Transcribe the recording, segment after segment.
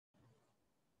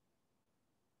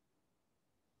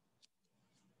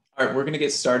All right, we're going to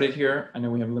get started here. I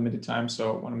know we have limited time,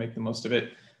 so I want to make the most of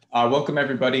it. Welcome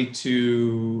everybody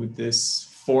to this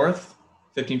fourth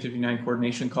 1559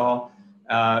 coordination call.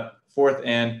 Fourth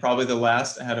and probably the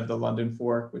last ahead of the London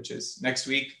fork, which is next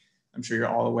week. I'm sure you're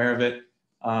all aware of it.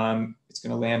 It's going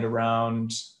to land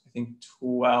around, I think,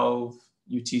 12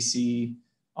 UTC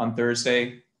on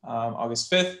Thursday,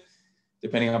 August 5th,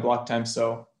 depending on block time.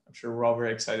 So I'm sure we're all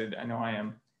very excited. I know I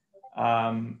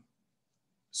am.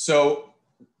 So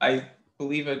I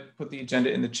believe I put the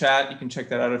agenda in the chat. You can check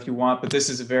that out if you want, but this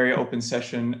is a very open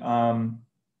session. I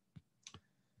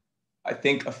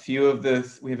think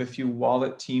we have a few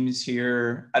wallet teams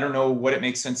here. I don't know what it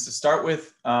makes sense to start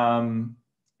with.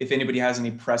 If anybody has any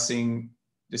pressing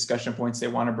discussion points they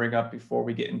want to bring up before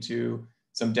we get into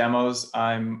some demos,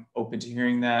 I'm open to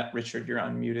hearing that. Richard, you're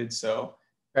unmuted, so. All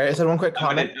right, I said one quick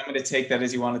comment. I'm going to take that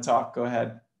as you want to talk. Go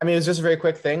ahead. I mean, it's just a very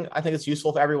quick thing. I think it's useful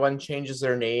if everyone changes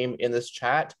their name in this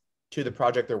chat to the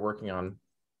project they're working on.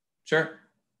 Sure.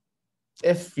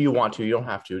 If you want to, you don't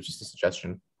have to, it's just a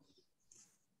suggestion.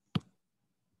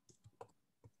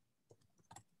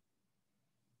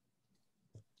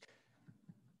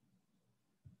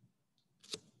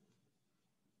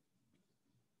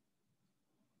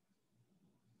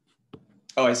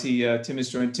 Oh, I see Tim has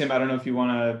joined. Tim, I don't know if you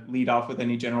want to lead off with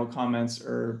any general comments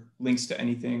or links to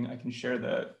anything. I can share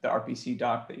the RPC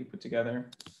doc that you put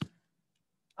together.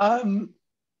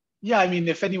 Yeah, I mean,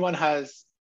 if anyone has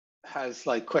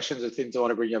like questions or things they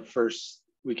want to bring up first,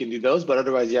 we can do those. But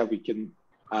otherwise, yeah, we can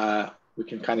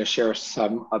kind of share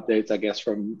some updates, I guess,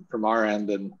 from our end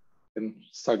and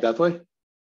start that way.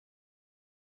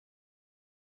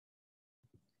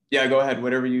 Yeah, go ahead.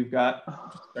 Whatever you've got.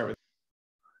 Start with.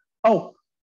 Oh.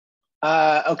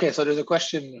 Okay, so there's a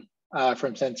question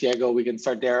from Santiago. We can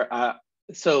start there.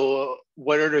 So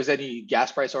whether there's any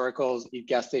gas price oracles, Eat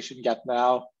Gas Station, Gas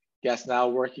Now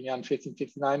working on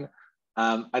 1559.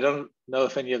 I don't know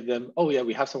if any of them, oh yeah,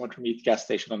 we have someone from Eat Gas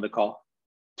Station on the call.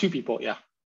 2 people, yeah.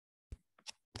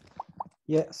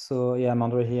 Yeah, so yeah, I'm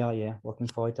Andre here, yeah, working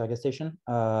for Eat Gas Station.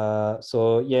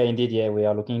 So yeah, indeed, yeah, we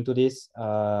are looking into this.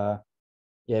 Yeah,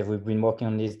 we've been working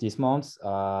on this month.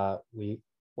 We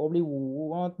probably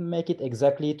won't make it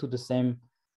exactly to the same,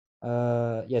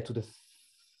 yeah, to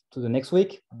the next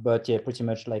week, but yeah, pretty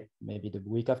much like maybe the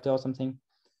week after or something.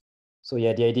 So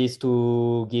yeah, the idea is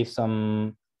to give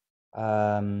some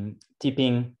minor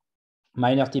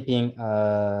tipping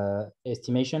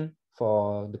estimation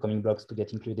for the coming blocks to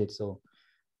get included. So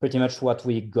pretty much what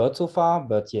we got so far,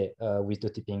 but yeah, with the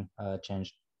tipping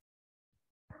change.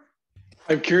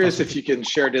 I'm curious if you can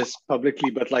share this publicly,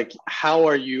 but like, how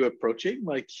are you approaching,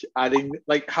 like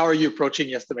how are you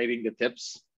approaching estimating the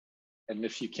tips? And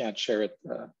if you can't share it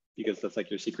because that's like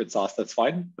your secret sauce, that's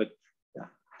fine, but yeah.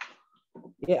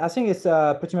 Yeah, I think it's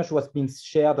pretty much what's being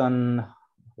shared on,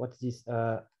 what's this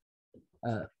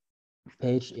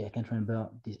page? Yeah, I can't remember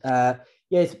this. Yeah,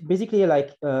 it's basically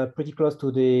like pretty close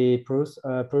to the Purus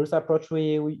approach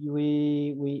we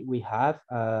have,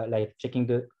 like checking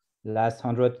the last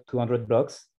 100, 200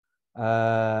 blocks,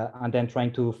 and then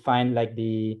trying to find like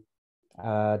the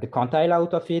quantile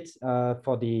out of it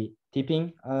for the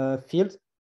tipping field.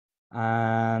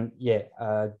 And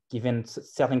yeah, given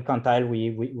certain quantile,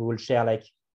 we will share like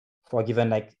for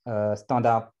given like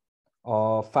standard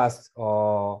or fast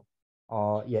or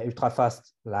yeah, ultra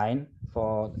fast line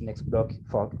for the next block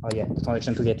for yeah, the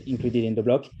transaction to get included in the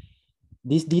block.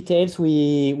 These details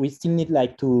we still need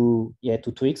like to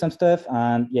tweak some stuff,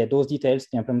 and yeah, those details,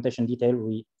 the implementation detail,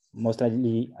 we most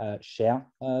likely share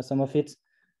some of it.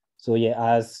 So yeah,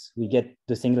 as we get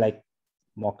the thing like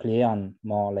more clear and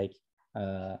more like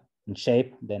in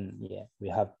shape, then yeah, we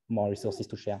have more resources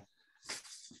to share.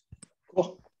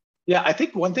 Cool. Yeah, I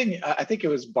think one thing, I think it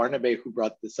was Barnaby who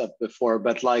brought this up before,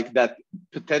 but like that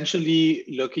potentially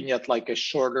looking at like a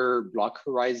shorter block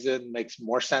horizon makes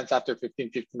more sense after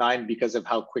 1559 because of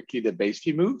how quickly the base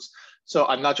fee moves. So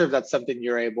I'm not sure if that's something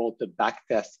you're able to back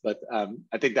test, but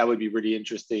I think that would be really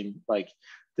interesting, like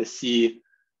to see,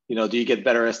 you know, do you get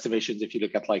better estimations if you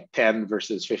look at like 10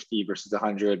 versus 50 versus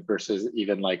 100 versus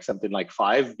even like something like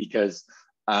 5, because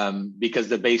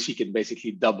the base fee can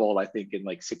basically double, I think, in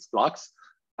like 6 blocks.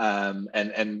 And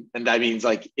that means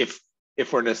like if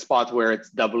we're in a spot where it's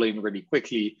doubling really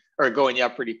quickly or going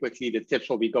up really quickly, the tips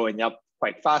will be going up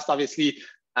quite fast, obviously,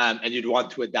 and you'd want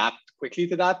to adapt quickly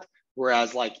to that.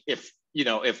 Whereas like if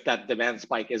that demand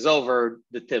spike is over,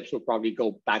 the tips will probably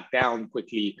go back down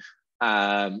quickly,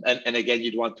 and again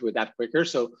you'd want to adapt quicker.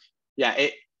 So yeah,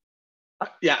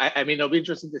 I mean, it'll be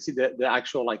interesting to see the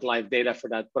actual like live data for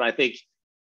that. But I think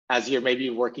as you're maybe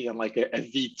working on like a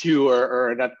V2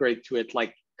 or an upgrade to it,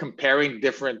 like comparing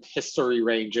different history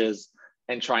ranges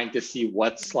and trying to see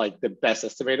what's like the best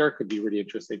estimator could be really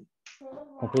interesting.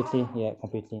 Completely, yeah,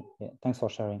 completely. Yeah, thanks for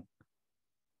sharing.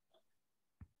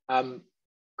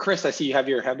 Chris, I see you have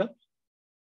your hand up.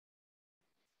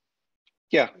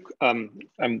 Yeah, I'm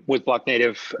with Block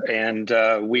Native, and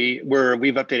we've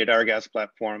updated our gas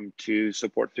platform to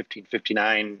support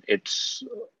 1559. It's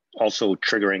also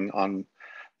triggering on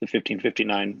the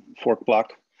 1559 fork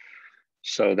block,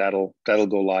 so that'll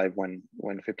go live when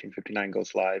 1559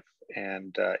 goes live,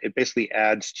 and it basically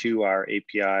adds to our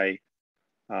API,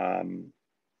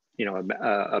 you know,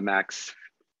 a max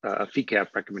fee cap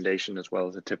recommendation as well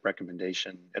as a tip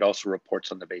recommendation. It also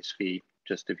reports on the base fee,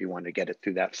 just if you want to get it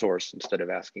through that source instead of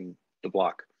asking the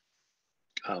block.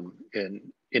 And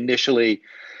initially,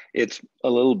 it's a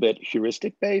little bit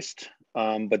heuristic based,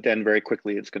 but then very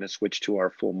quickly it's going to switch to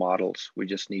our full models. We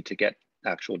just need to get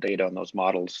actual data on those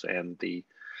models, and the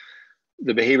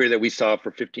behavior that we saw for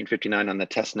 1559 on the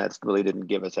test nets really didn't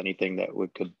give us anything that we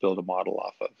could build a model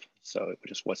off of. So it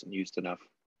just wasn't used enough,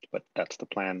 but that's the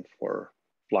plan for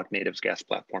Block Native's gas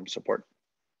platform support.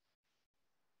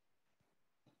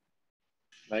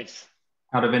 Nice.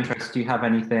 Out of interest, do you have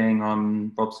anything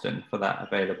on Bobston for that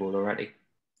available already?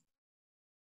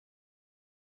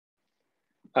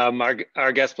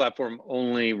 Our gas platform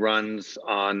only runs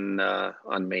on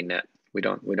mainnet. We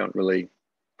don't really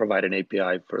provide an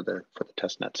API for the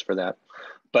test nets for that.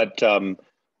 But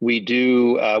we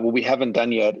do. What we haven't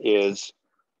done yet is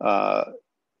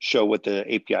show what the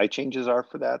API changes are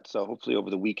for that. So hopefully over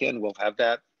the weekend we'll have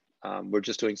that. We're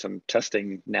just doing some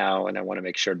testing now, and I want to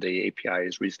make sure the API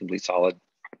is reasonably solid.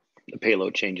 The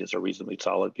payload changes are reasonably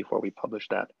solid before we publish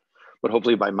that. But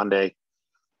hopefully by Monday,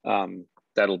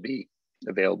 that'll be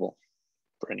available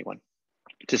for anyone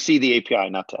to see the API,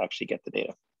 not to actually get the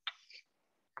data.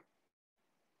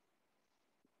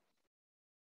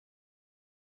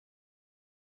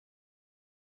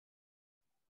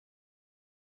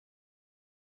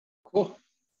 Cool.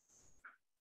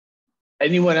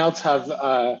 Anyone else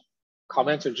have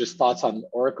comments or just thoughts on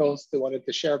oracles they wanted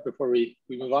to share before we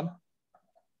move on?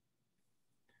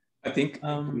 I think.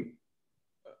 Oh,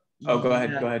 go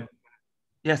ahead. Yeah. Go ahead.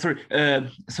 Yeah, sorry.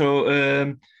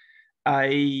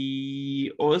 I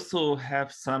also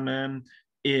have some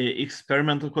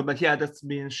experimental code, but yeah, that's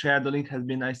been shared. The link has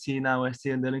been. I see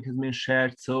the link has been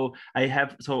shared. So I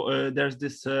have. So there's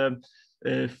this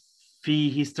fee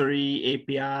history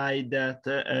API that,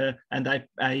 and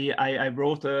I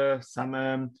wrote some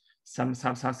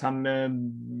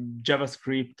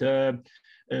JavaScript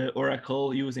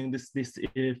Oracle using this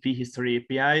fee history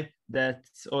API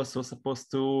that's also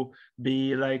supposed to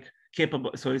be like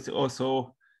capable. So it's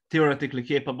also theoretically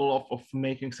capable of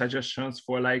making suggestions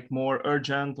for like more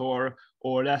urgent or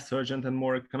less urgent and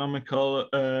more economical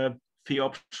fee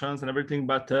options and everything.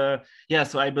 But yeah,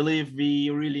 so I believe we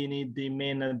really need the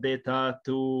mainnet data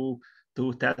to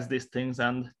test these things.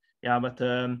 And yeah,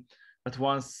 but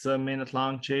once mainnet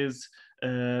launches,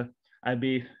 I'd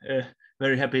be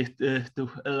very happy to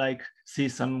like see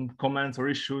some comments or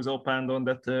issues opened on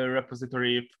that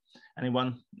repository if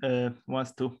anyone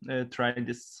wants to try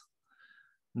this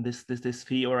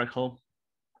fee oracle.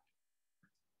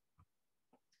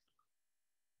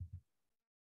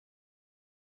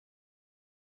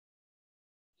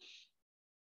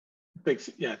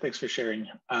 Thanks. Yeah, thanks for sharing.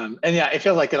 And yeah, I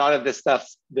feel like a lot of this stuff,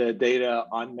 the data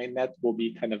on mainnet will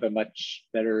be kind of a much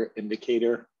better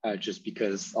indicator, just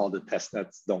because all the test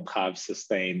nets don't have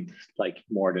sustained like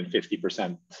more than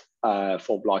 50%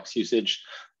 full blocks usage.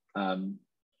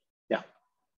 Yeah.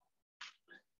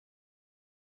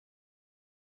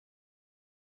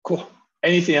 Cool.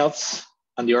 Anything else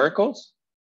on the oracles?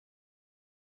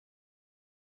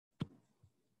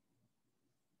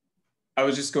 I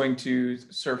was just going to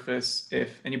surface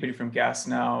if anybody from Gas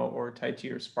Now or Taiti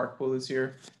or Sparkpool is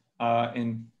here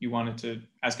and you wanted to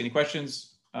ask any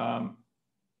questions, now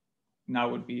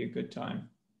would be a good time.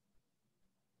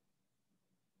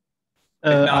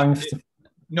 Not,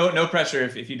 no pressure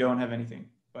if you don't have anything,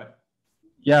 but.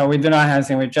 Yeah, we do not have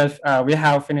anything. We just, we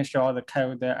have finished all the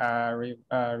code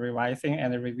revising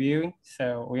and reviewing.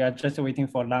 So we are just waiting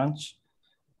for launch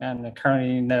and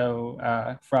currently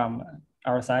no from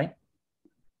our side.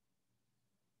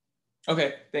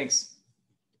 Okay, thanks.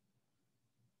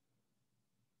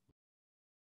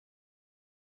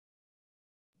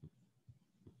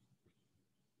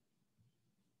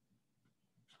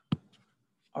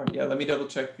 All right, yeah, let me double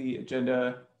check the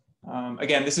agenda.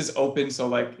 Again, this is open, so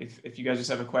like if you guys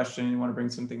just have a question and you want to bring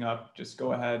something up, just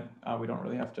go ahead. We don't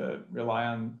really have to rely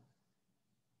on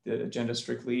the agenda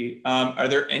strictly. Are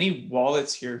there any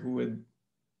wallets here who would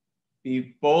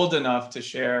be bold enough to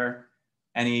share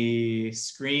any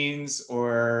screens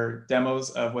or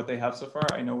demos of what they have so far?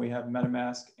 I know we have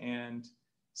MetaMask and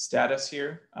Status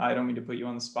here. I don't mean to put you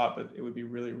on the spot, but it would be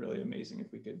really, really amazing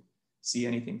if we could see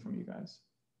anything from you guys.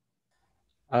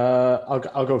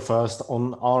 I'll go first.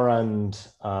 On our end,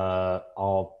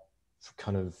 our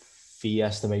kind of fee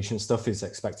estimation stuff is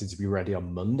expected to be ready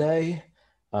on Monday.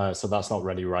 So that's not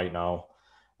ready right now.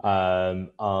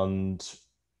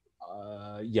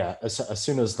 Yeah, as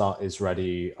soon as that is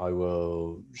ready, I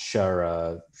will share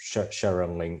a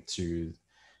link to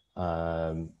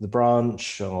the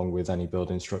branch along with any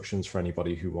build instructions for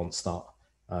anybody who wants that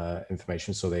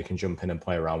information, so they can jump in and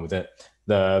play around with it.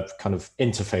 The kind of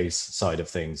interface side of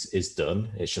things is done.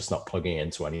 It's just not plugging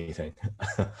into anything.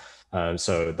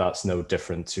 So that's no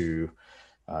different to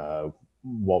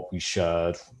what we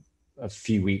shared a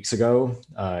few weeks ago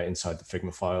inside the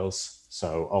Figma files.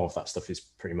 So all of that stuff is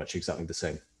pretty much exactly the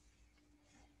same.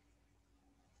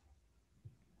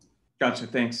 Gotcha,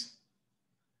 thanks.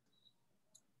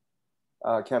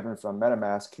 Kevin from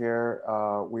MetaMask here.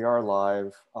 We are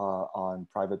live on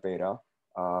private beta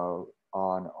on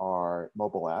our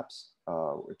mobile apps,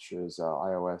 which is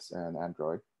iOS and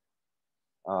Android.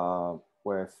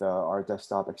 With our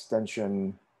desktop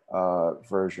extension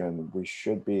version, we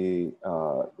should be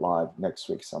live next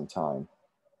week sometime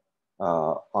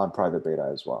on private beta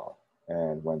as well.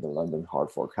 And when the London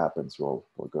hard fork happens, we'll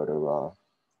go to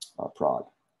prod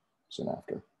soon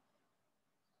after.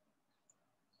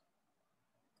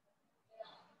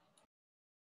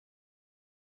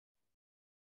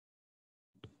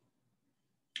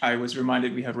 I was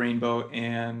reminded we have Rainbow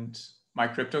and My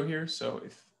Crypto here. So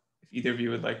if either of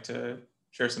you would like to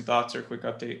share some thoughts or a quick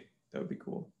update, that would be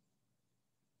cool.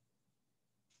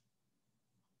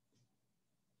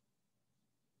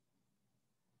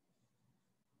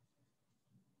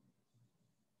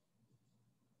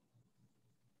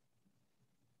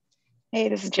 Hey,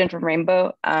 this is Jen from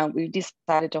Rainbow. We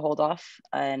decided to hold off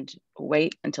and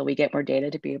wait until we get more data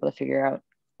to be able to figure out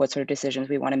what sort of decisions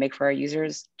we want to make for our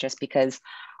users, just because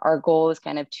our goal is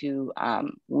kind of to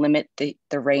limit the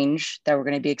range that we're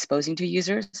going to be exposing to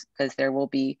users, because there will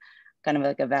be kind of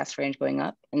like a vast range going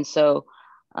up. And so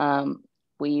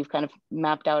we've kind of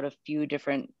mapped out a few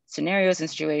different scenarios and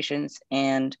situations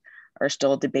and are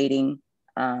still debating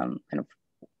kind of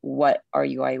what our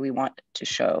UI we want to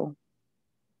show.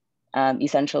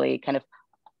 Essentially kind of,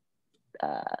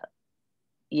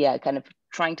 kind of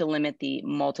trying to limit the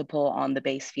multiple on the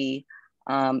base fee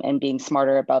and being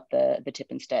smarter about the tip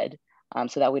instead,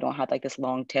 so that we don't have like this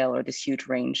long tail or this huge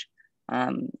range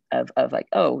of like,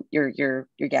 oh, your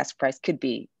gas price could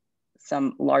be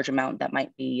some large amount that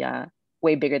might be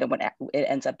way bigger than what it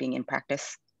ends up being in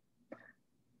practice.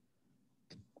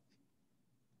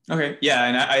 Okay, yeah,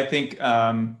 and I think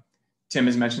Tim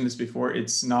has mentioned this before.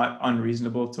 It's not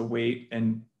unreasonable to wait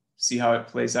and see how it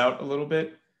plays out a little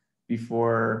bit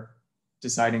before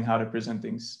deciding how to present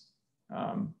things,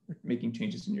 making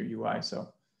changes in your UI. So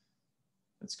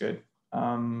that's good.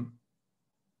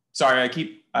 Sorry, I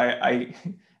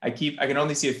can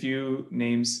only see a few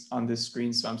names on this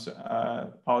screen, so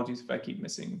apologies if I keep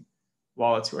missing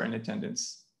wallets who are in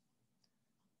attendance.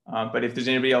 But if there's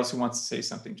anybody else who wants to say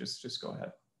something, just go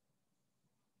ahead.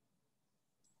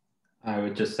 I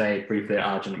would just say briefly at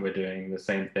Argent, we're doing the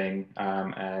same thing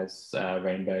as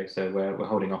Rainbow. So we're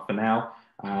holding off for now.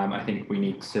 I think we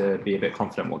need to be a bit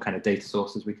confident what kind of data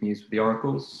sources we can use for the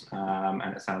oracles. And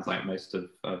it sounds like most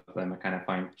of them are kind of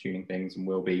fine tuning things and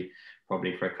will be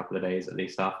probably for a couple of days at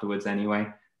least afterwards anyway.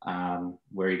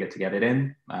 We're eager to get it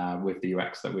in with the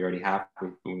UX that we already have.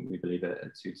 We believe that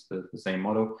it suits the same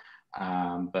model,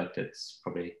 but it's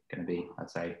probably going to be,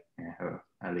 I'd say,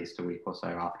 at least a week or so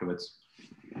afterwards.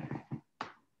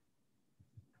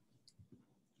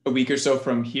 A week or so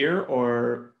from here,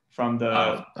 or from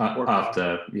the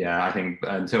after? Yeah, I think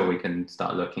until we can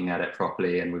start looking at it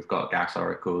properly, and we've got gas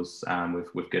oracles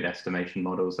with good estimation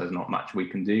models, there's not much we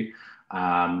can do.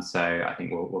 So I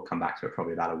think we'll come back to it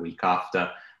probably about a week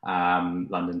after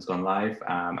London's gone live,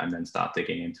 and then start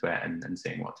digging into it and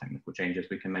seeing what technical changes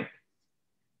we can make.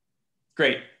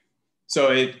 Great.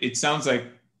 So it sounds like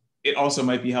it also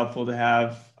might be helpful to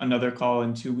have another call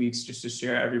in 2 weeks just to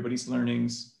share everybody's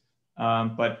learnings.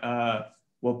 But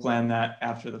we'll plan that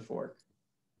after the fork.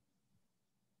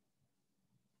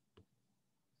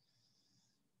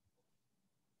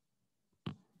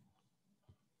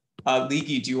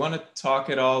 Leaky, do you want to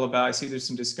talk at all about, I see there's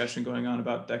some discussion going on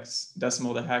about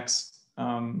decimal to hex.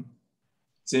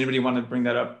 Does anybody want to bring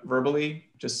that up verbally,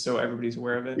 just so everybody's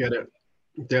aware of it? Yeah,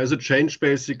 there's a change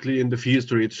basically in the fee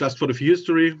history. It's just for the fee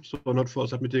history, so not for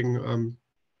submitting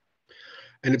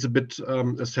And it's a bit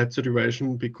a sad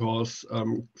situation because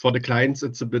for the clients,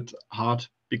 it's a bit hard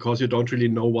because you don't really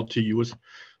know what to use.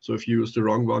 So if you use the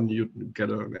wrong one, you get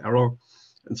an error.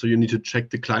 And so you need to check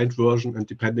the client version, and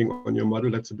depending on your model,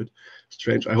 that's a bit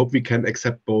strange. I hope we can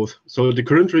accept both. So the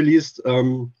current released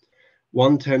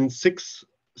 1.10.6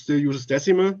 still uses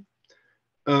decimal,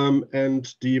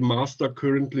 and the master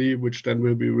currently, which then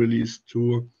will be released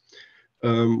to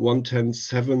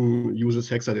 1.10.7 uses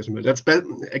hexadecimal. That's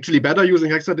actually better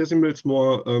using hexadecimal. It's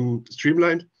more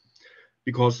streamlined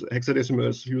because hexadecimal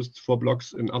is used for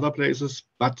blocks in other places,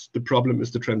 but the problem is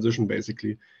the transition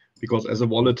basically, because as a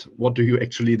wallet, what do you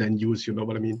actually then use? You know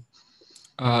what I mean?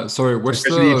 Sorry,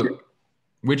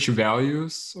 which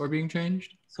values are being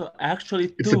changed? So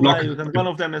actually two values, and one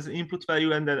of them is input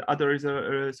value, and the other is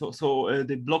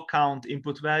the block count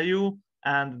input value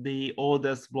and the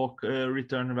oldest block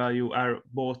return value are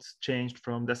both changed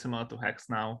from decimal to hex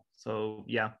now. So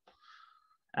yeah.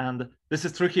 And this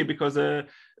is tricky because on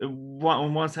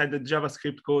one side, the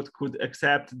JavaScript code could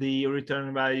accept the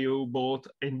return value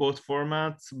in both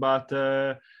formats, but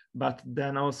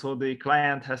then also the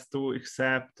client has to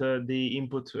accept the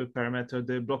input parameter,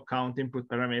 the block count input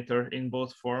parameter in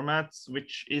both formats,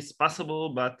 which is possible,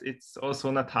 but it's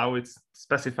also not how it's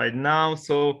specified now.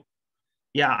 So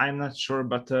yeah, I'm not sure,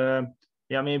 but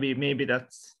yeah, maybe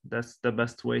that's the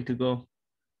best way to go.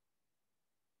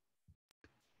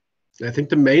 I think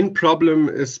the main problem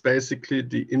is basically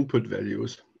the input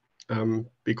values,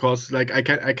 because like I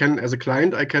can as a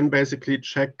client, I can basically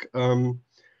check the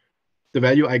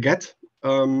value I get.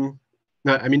 No,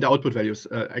 I mean the output values.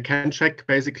 I can check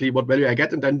basically what value I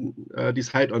get and then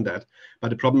decide on that. But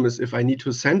the problem is if I need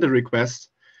to send a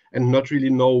request and not really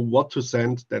know what to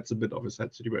send, that's a bit of a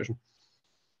sad situation.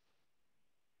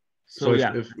 So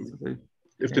yeah,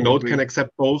 if the node can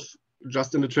accept both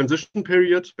just in the transition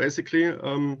period, basically,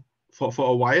 for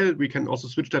a while, we can also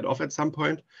switch that off at some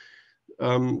point.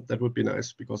 That would be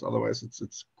nice because otherwise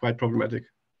it's quite problematic.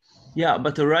 Yeah,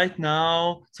 but right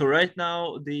now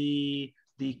the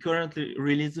currently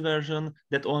released version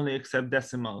that only accept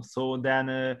decimal. So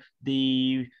then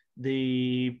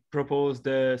the proposed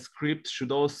script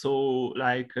should also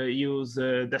like use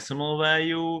decimal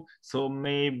value. So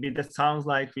maybe that sounds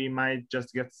like we might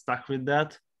just get stuck with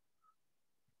that.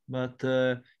 But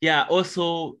yeah,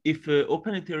 also if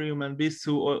Open Ethereum and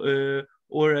Bisu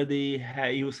already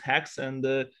use hex, and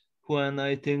Juan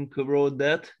I think wrote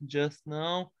that just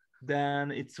now,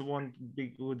 then it won't be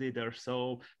good either.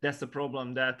 So that's the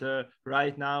problem, that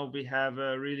right now we have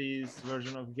a release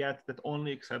version of Get that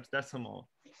only accepts decimal,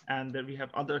 and we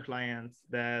have other clients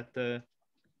that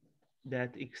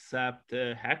that accept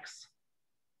hex,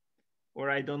 or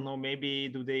I don't know, maybe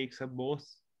do they accept both?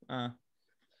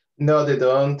 No, they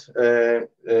don't.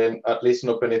 At least in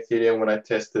Open Ethereum, when I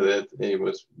tested it, it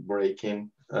was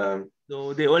breaking.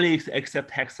 So they only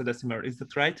accept hexadecimal, is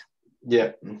that right?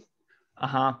 Yeah.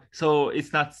 So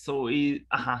it's not so easy.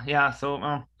 Yeah.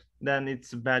 So then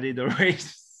it's bad either way,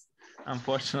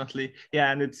 unfortunately.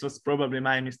 Yeah, and it was probably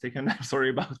my mistake, and I'm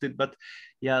sorry about it. But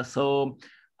yeah, so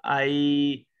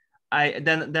I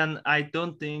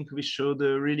don't think we should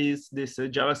release this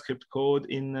JavaScript code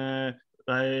in a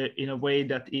way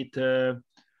that it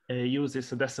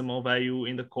uses a decimal value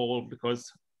in the call,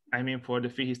 because I mean for the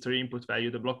fee history input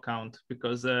value, the block count,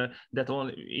 because that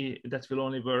will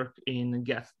only work in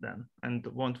Get then and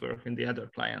won't work in the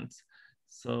other clients.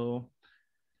 So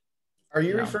are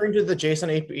you referring to the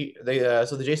JSON API,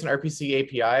 so the JSON RPC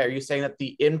API? Are you saying that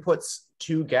the inputs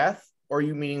to Geth, or are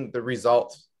you meaning the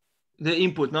result? The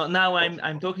input. Now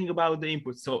I'm talking about the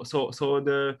input. So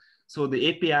the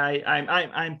API,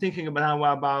 I'm thinking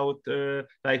about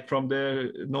like from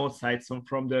the node side, so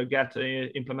from the Get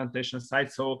implementation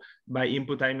side. So by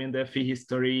input, I mean the fee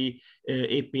history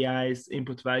API's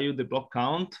input value, the block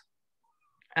count,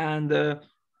 and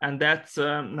that's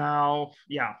now,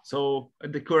 yeah. So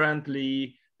the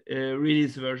currently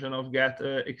release version of Get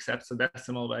accepts a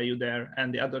decimal value there,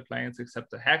 and the other clients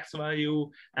accept a hex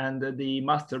value, and the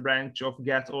master branch of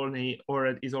Get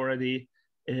is already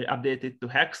updated to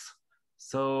hex.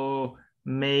 So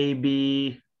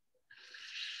maybe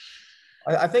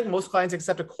I think most clients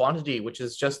accept a quantity, which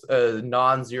is just a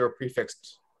non-zero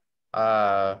prefixed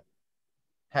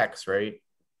hex, right?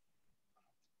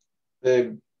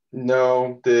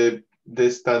 No, the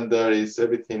standard is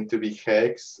everything to be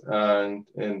hex, and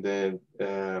then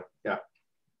yeah.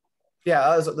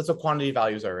 Yeah, that's what quantity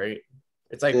values are, right?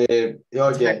 It's like the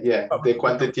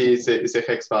quantity is a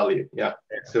hex value. Yeah.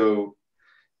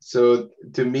 So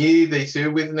to me, the issue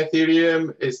with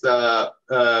Ethereum is that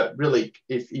really,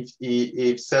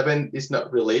 if 7 is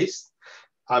not released,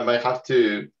 I might have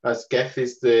to, as Geth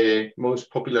is the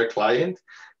most popular client,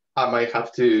 I might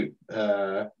have to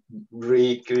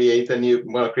create a new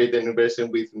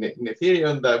version with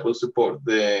Ethereum that will support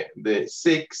the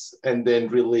 6 and then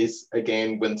release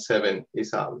again when 7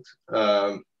 is out.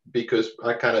 Because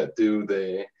I cannot do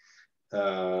the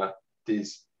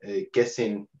this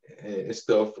guessing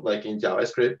stuff like in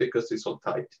JavaScript because it's all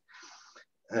typed.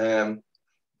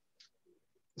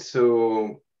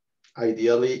 So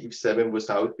ideally, if 7 was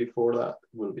out before that,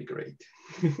 will be great.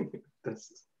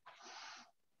 That's.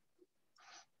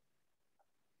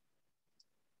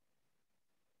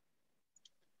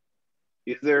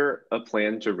 Is there a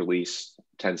plan to release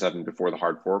 10.7 before the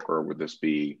hard fork, or would this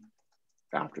be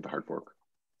after the hard fork?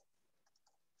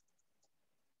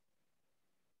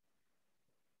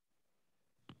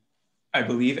 I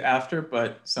believe after,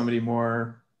 but somebody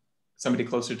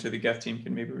closer to the Geth team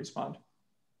can maybe respond.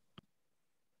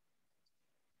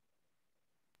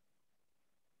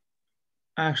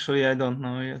 Actually, I don't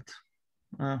know yet.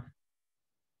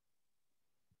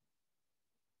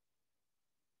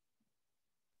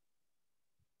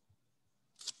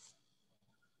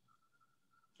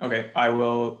 Okay, I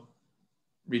will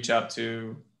reach out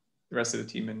to the rest of the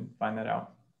team and find that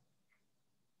out.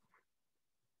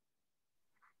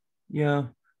 Yeah,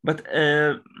 but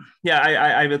yeah,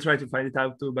 I will try to find it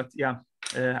out too. But yeah,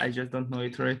 I just don't know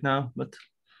it right now. But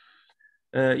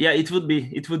yeah, it would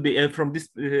be from this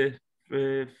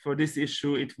for this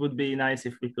issue. It would be nice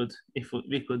if we could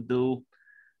do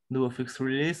a fixed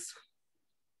release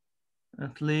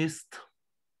at least.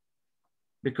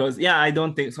 Because yeah, I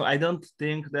don't think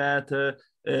that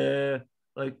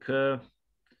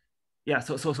yeah,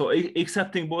 so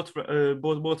accepting both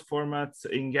formats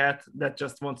in Get, that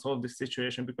just won't solve this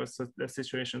situation, because the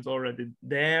situation's already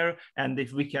there, and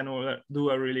if we can do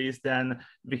a release, then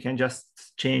we can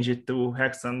just change it to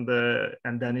hex, and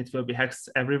then it will be hex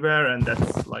everywhere, and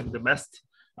that's like the best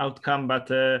outcome. But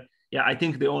yeah, I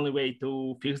think the only way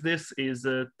to fix this is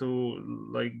to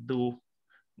like do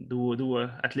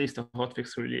at least a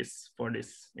hotfix release for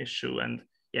this issue. And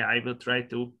yeah, I will try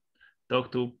to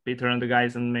talk to Peter and the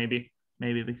guys, and maybe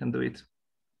we can do it.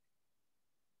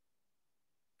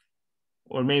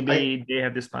 Or maybe they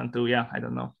have this plan too. Yeah, I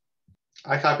don't know.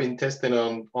 I have been testing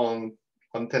on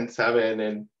 10.7,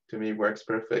 and to me works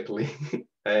perfectly.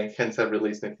 And hence I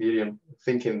released Ethereum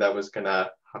thinking that was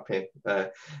gonna happen.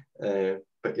 But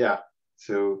yeah,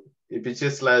 so if you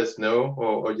just let us know,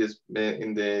 or just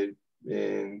in the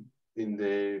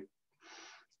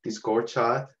Discord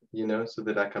chat, so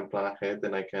that I can plan ahead,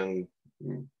 and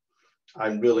I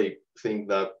really think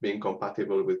that being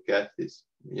compatible with Geth is,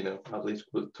 at least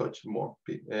will touch more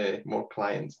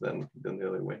clients than the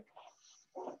other way.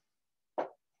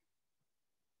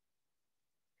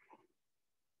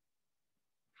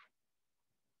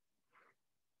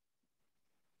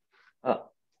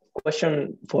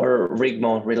 Question for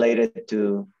Rigmo related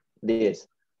to this.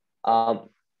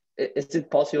 Is it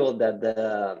possible that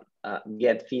the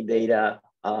get fee data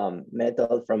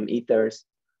method from Ethers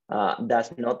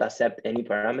does not accept any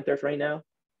parameters right now?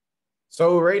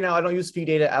 So right now I don't use fee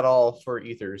data at all for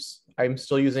Ethers. I'm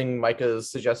still using Micah's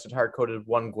suggested hard-coded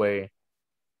one GUI.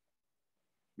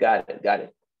 Got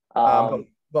it.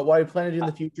 But what I plan to do in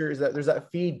the future is that there's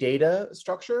that fee data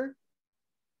structure.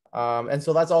 And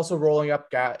so that's also rolling up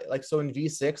so in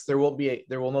V6 there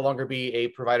will no longer be a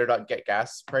provider.get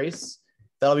gas price.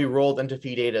 That'll be rolled into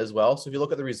fee data as well. So if you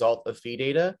look at the result of fee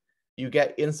data, you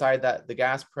get inside that the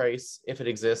gas price, if it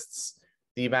exists,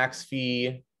 the max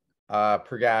fee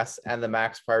per gas, and the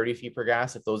max priority fee per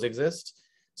gas, if those exist.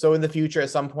 So in the future, at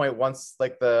some point, once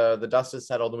like the dust is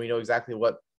settled and we know exactly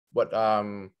what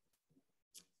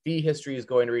fee history is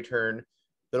going to return,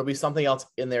 there'll be something else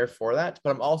in there for that.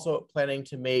 But I'm also planning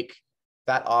to make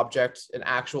that object an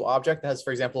actual object that has,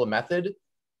 for example, a method,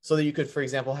 so that you could, for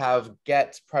example, have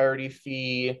get priority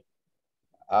fee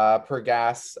per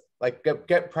gas, like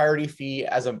get priority fee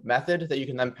as a method that you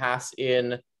can then pass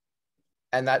in,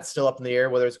 and that's still up in the air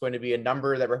whether it's going to be a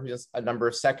number that represents a number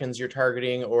of seconds you're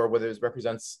targeting, or whether it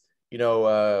represents,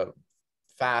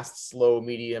 fast, slow,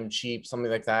 medium, cheap,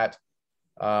 something like that.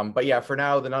 But yeah, for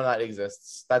now, none of that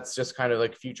exists. That's just kind of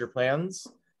like future plans.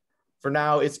 For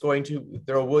now, it's going to,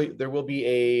 there will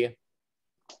be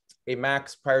a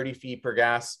max priority fee per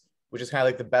gas, which is kind of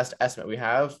like the best estimate we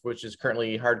have, which is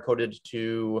currently hard coded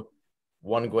to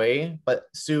one GUI, but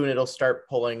soon it'll start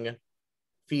pulling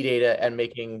fee data and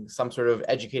making some sort of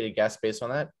educated guess based on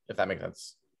that, if that makes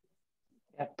sense.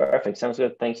 Yeah, perfect. Sounds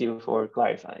good. Thank you for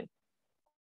clarifying.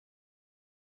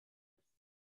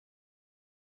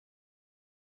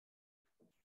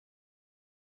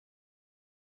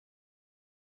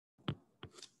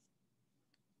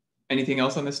 Anything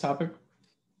else on this topic?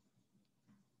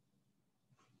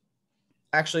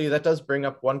 Actually, that does bring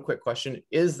up one quick question.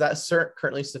 Is that cert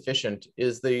currently sufficient?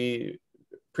 Is the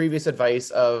previous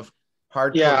advice of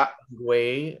hard code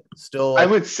way still? I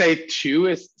would say 2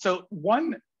 is, so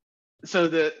 1, so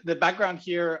the background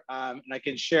here, and I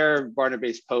can share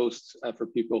Barnaby's post for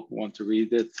people who want to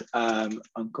read it.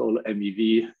 Uncle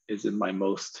MEV is in my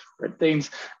most read things.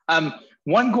 1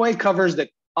 GUI covers the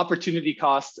opportunity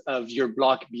cost of your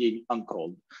block being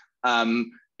uncalled.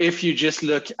 If you just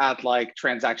look at like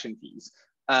transaction fees.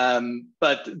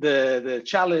 But the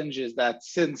challenge is that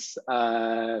since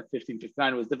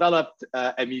 1559 was developed,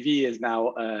 MEV is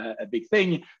now a big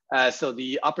thing. So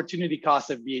the opportunity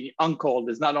cost of being uncalled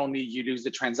is not only you lose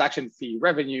the transaction fee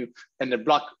revenue and the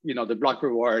block, the block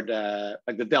reward,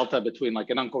 like the delta between like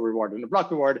an uncall reward and the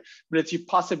block reward, but it's you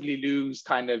possibly lose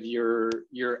kind of your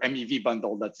MEV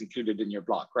bundle that's included in your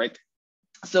block, right?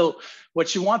 So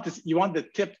what you want is you want the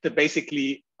tip to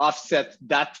basically offset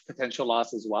that potential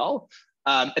loss as well.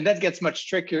 And that gets much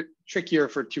trickier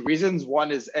for 2 reasons.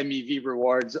 1 is MEV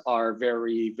rewards are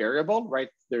very variable, right?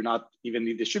 They're not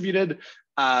evenly distributed.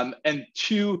 And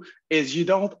 2 is you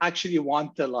don't actually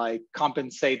want to like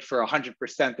compensate for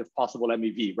 100% of possible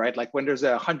MEV, right? Like when there's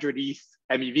a 100 ETH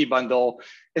MEV bundle,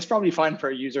 it's probably fine for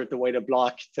a user to wait a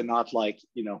block to not like,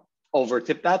 over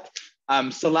tip that.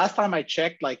 So last time I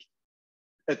checked, like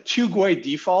a 2 GUI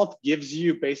default gives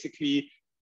you basically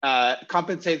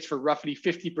compensates for roughly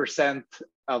 50%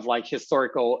 of like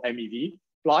historical MEV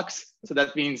blocks. So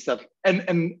that means that, and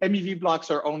MEV blocks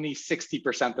are only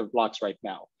 60% of blocks right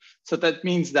now. So that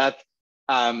means that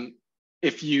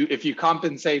if you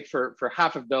compensate for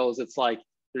half of those, it's like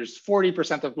there's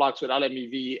 40% of blocks without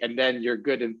MEV, and then you're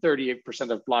good in 38%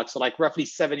 of blocks. So like roughly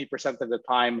 70% of the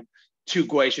time, 2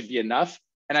 GUI should be enough.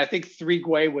 And I think 3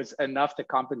 GUI was enough to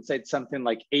compensate something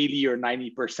like 80 or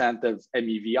 90% of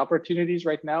MEV opportunities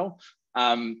right now.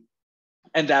 And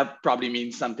that probably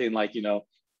means something like,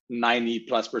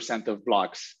 90+% of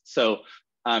blocks. So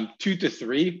 2 to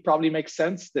 3 probably makes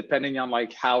sense, depending on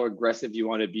like how aggressive you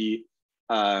want to be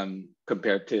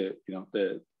compared to,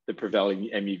 the prevailing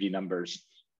MEV numbers.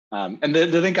 And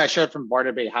the link I shared from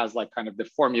Barnaby has like kind of the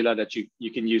formula that you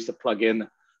can use to plug in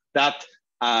that.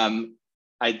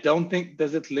 I don't think,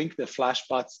 does it link the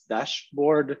Flashbots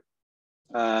dashboard?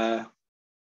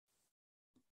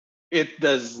 It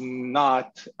does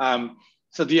not.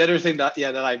 So the other thing that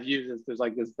I've used is there's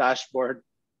like this dashboard.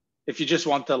 If you just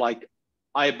want to like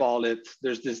eyeball it,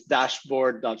 there's this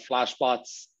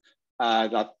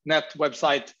dashboard.flashbots.net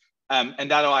website,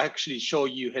 and that'll actually show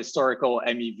you historical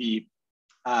MEV.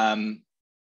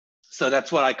 So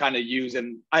that's what I kind of use,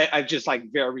 and I just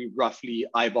like very roughly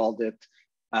eyeballed it.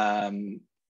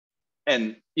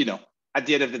 And at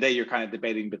the end of the day, you're kind of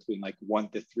debating between like 1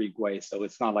 to 3 GUI. So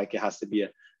it's not like it has to be a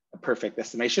perfect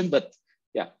estimation, but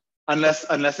yeah, unless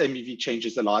MEV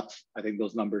changes a lot, I think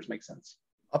those numbers make sense.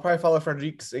 I'll probably follow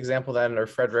Frederick's example then, or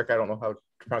Frederick, I don't know how to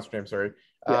pronounce your name, sorry.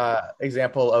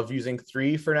 Example of using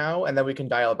 3 for now, and then we can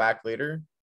dial back later.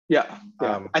 Yeah.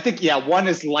 I think, 1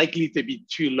 is likely to be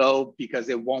too low because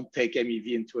it won't take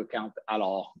MEV into account at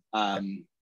all. And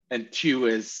 2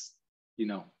 is,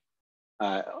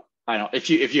 I don't know, if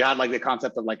you had like the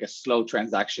concept of like a slow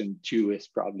transaction, 2 is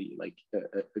probably like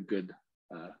a good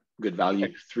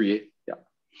value. 3, yeah.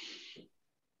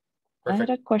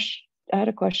 Perfect. I had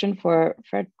a question for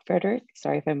Frederick.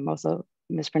 Sorry if I'm also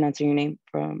mispronouncing your name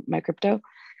from my crypto.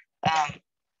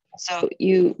 So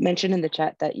you mentioned in the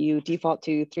chat that you default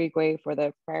to 3 GUI for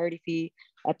the priority fee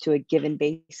up to a given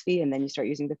base fee, and then you start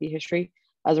using the fee history.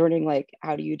 I was wondering, like,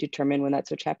 how do you determine when that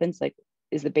switch happens? Like,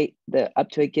 is the up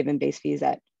to a given base fee, is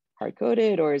that hard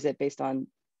coded, or is it based on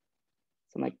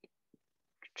some like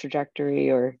trajectory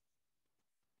or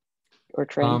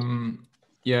trend?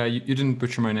 Yeah, you didn't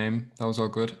butcher my name. That was all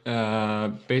good.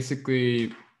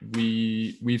 Basically,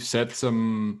 we've set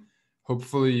some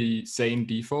hopefully sane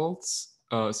defaults.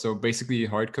 So basically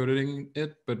hard coding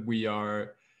it, but we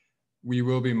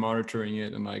will be monitoring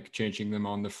it and like changing them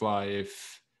on the fly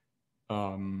if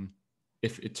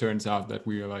it turns out that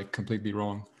we are like completely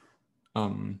wrong.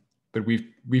 But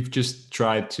we've just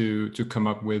tried to come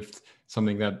up with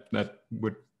something that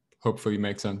would hopefully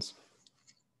make sense.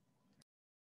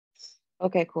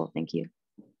 Okay, cool. Thank you.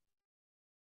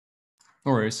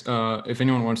 No worries. If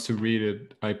anyone wants to read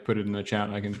it, I put it in the chat.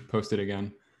 I can post it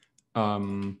again.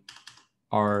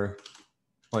 Our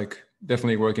like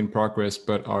definitely work in progress,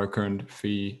 but our current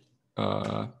fee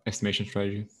estimation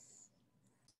strategy.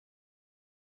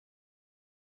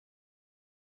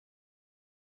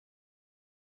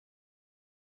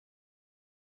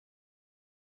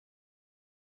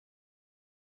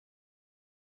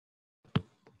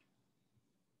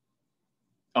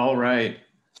 All right.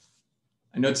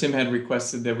 I know Tim had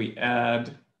requested that we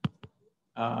add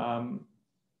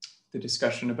the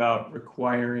discussion about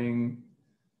requiring,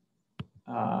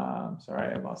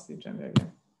 sorry, I lost the agenda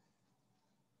again.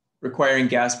 Requiring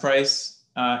gas price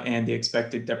and the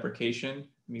expected deprecation.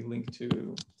 Let me link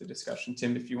to the discussion.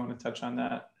 Tim, if you want to touch on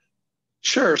that.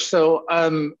 Sure. So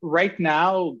right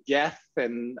now, Geth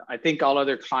and I think all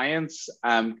other clients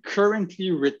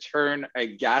currently return a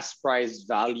gas price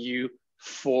value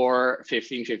for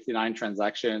 1559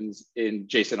 transactions in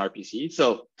JSON RPC.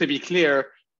 So to be clear,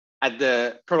 at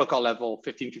the protocol level,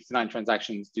 1559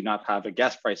 transactions do not have a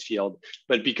gas price field,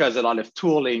 but because a lot of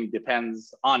tooling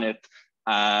depends on it,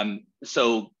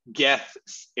 so Geth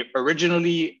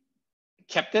originally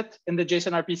kept it in the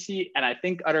JSON RPC, and I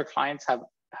think other clients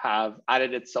have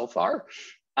added it so far.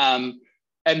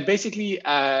 And basically,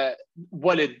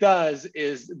 what it does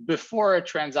is before a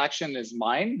transaction is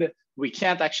mined, we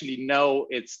can't actually know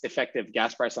its effective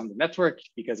gas price on the network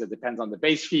because it depends on the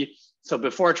base fee. So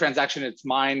before a transaction is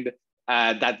mined,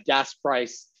 that gas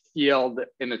price field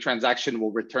in the transaction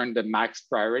will return the max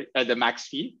priority, the max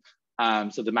fee.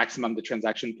 So the maximum the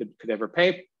transaction could ever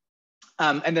pay.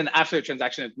 And then after the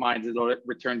transaction is mined, it'll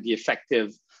return the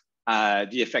effective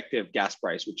gas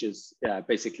price, which is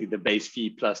basically the base fee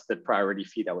plus the priority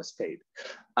fee that was paid.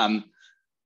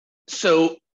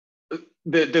 So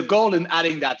the goal in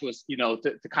adding that was,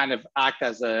 to kind of act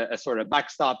as a sort of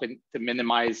backstop and to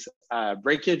minimize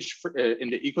breakage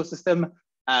in the ecosystem.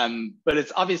 But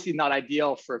it's obviously not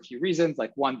ideal for a few reasons.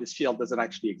 Like one, this field doesn't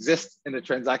actually exist in the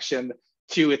transaction.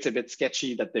 Two, it's a bit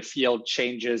sketchy that the field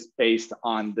changes based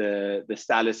on the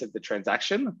status of the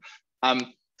transaction.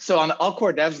 So on All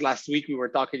Core Devs last week, we were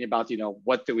talking about,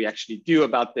 what do we actually do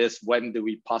about this? When do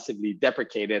we possibly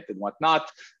deprecate it and whatnot?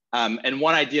 And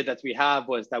one idea that we have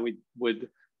was that we would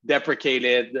deprecate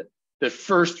it the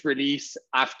first release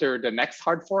after the next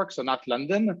hard fork, so not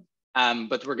London,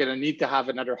 but we're gonna need to have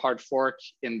another hard fork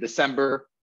in December,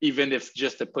 even if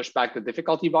just to push back the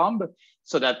difficulty bomb,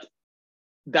 so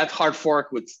that hard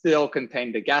fork would still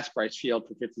contain the gas price field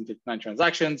for 1559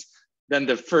 transactions. Then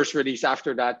the first release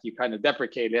after that, you kind of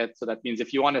deprecate it. So that means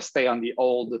if you want to stay on the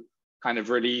old kind of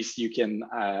release, you can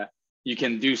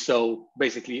do so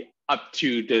basically up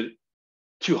to the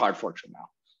 2 hard forks from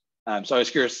now. So I was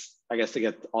curious, I guess, to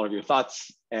get all of your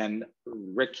thoughts. And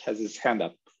Rick has his hand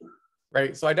up.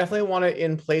 Right. So I definitely want it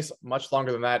in place much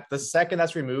longer than that. The second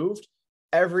that's removed,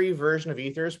 every version of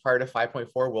Ethers prior to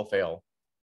 5.4 will fail.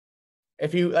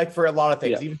 If you like for a lot of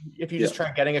things, even if you just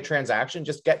try getting a transaction,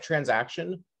 just get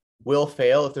transaction will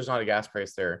fail if there's not a gas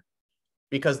price there,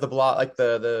 because the block, like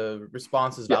the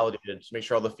response is validated to make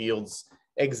sure all the fields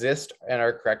exist and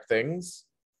are correct things,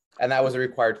 and that was a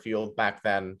required field back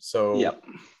then. So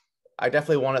I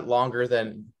definitely want it longer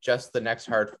than just the next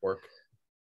hard fork.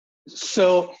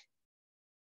 So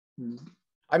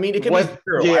I mean, it could be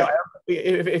 0.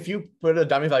 If you put a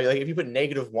dummy value, like if you put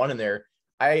 -1 in there,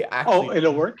 I actually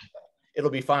it'll work.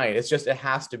 It'll be fine. It's just it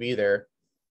has to be there.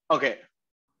 Okay.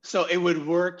 So it would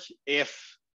work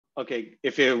if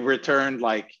it returned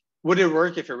like, would it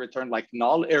work if it returned like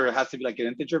null, or it has to be like an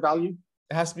integer value?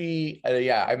 It has to be,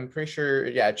 I'm pretty sure,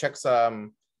 it checks, that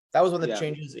was one of the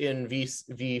changes in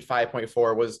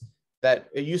v5.4 was that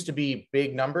it used to be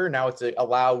big number, now it's a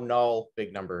allow null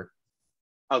big number.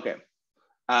 Okay.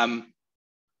 And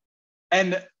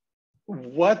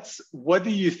what do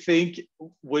you think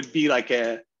would be like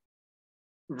a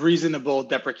reasonable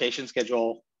deprecation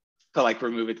schedule to like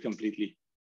remove it completely?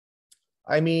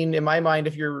 I mean, in my mind,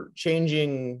 if you're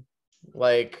changing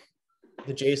like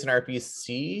the JSON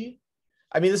RPC,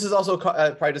 I mean, this is also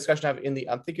probably discussion I have in the,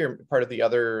 I think you're part of the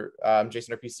other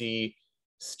JSON RPC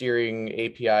steering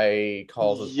API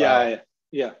calls as well.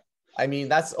 Yeah. I mean,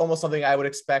 that's almost something I would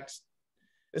expect.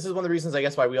 This is one of the reasons, I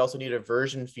guess, why we also need a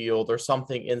version field or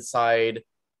something inside.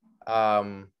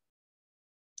 Because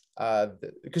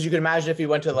you can imagine if you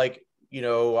went to like,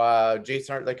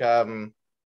 JSON, like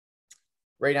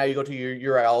right now you go to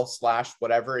your URL /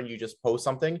 whatever and you just post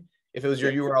something. If it was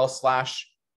your URL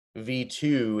 /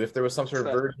 v2, if there was some sort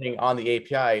of versioning on the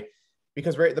API,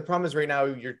 because the problem is right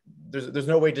now there's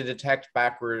no way to detect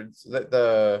backwards that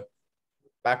the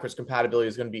backwards compatibility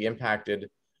is going to be impacted.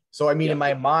 So I mean, in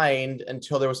my mind,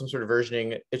 until there was some sort of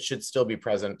versioning, it should still be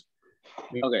present.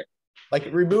 Okay. Like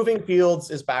removing fields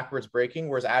is backwards breaking,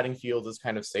 whereas adding fields is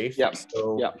kind of safe.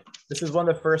 So this is one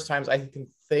of the first times I can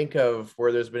think of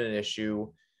where there's been an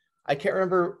issue. I can't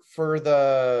remember for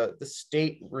the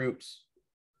state root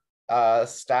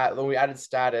when we added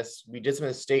status, we did some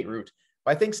of the state root,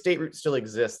 but I think state root still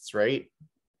exists, right?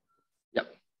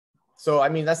 So I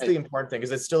mean, that's the important thing,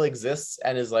 is it still exists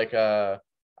and is like a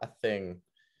thing.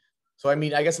 So I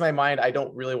mean, I guess in my mind, I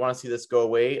don't really want to see this go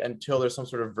away until there's some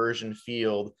sort of version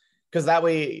field, because that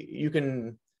way you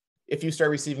can, if you start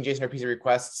receiving JSON RPC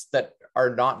requests that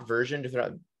are not versioned, if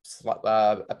they're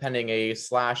not appending a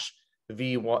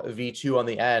 /v2 on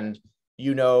the end,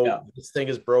 you know, this thing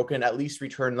is broken, at least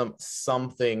return them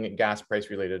something gas price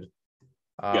related.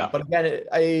 But again,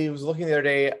 I was looking the other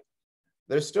day,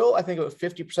 there's still, I think about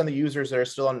 50% of the users that are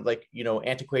still on like, you know,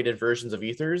 antiquated versions of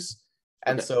ethers.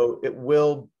 And so it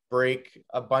will break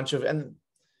a bunch of, and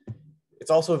it's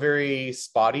also very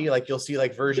spotty. Like you'll see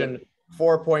like version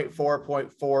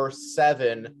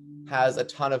 4.4.47 has a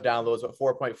ton of downloads, but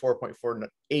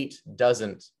 4.4.48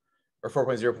 doesn't, or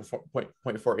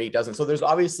 4.0.48 doesn't. So there's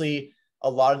obviously a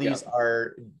lot of these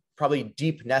are probably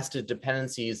deep nested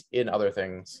dependencies in other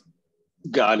things.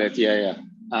 Got it. Yeah.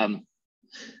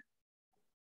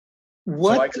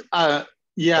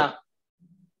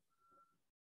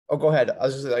 Oh, go ahead. I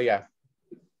was just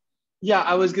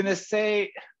I was gonna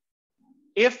say,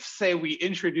 if say we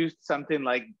introduced something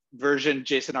like version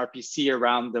JSON RPC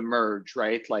around the merge,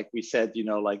 right? Like we said, you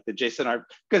know, like the JSON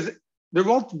because there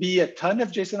won't be a ton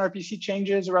of JSON RPC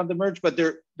changes around the merge, but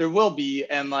there will be,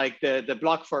 and like the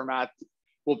block format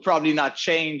will probably not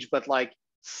change, but like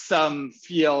some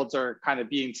fields are kind of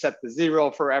being set to 0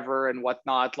 forever and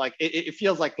whatnot. Like it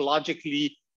feels like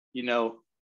logically, you know,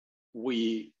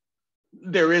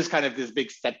 there is kind of this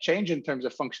big step change in terms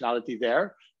of functionality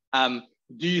there.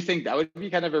 Do you think that would be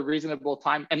kind of a reasonable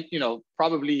time? And, you know,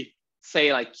 probably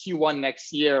say like Q1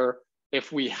 next year,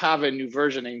 if we have a new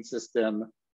versioning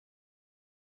system.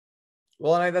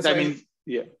 Well, and that's, I mean,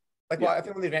 Well, I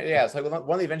think one of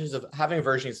the advantages of having a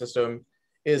versioning system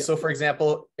is, so for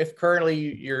example, if currently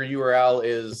your URL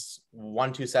is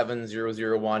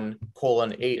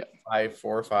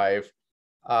 127.001:8545,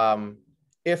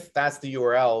 if that's the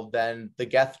URL, then the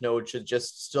geth node should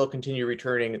just still continue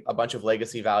returning a bunch of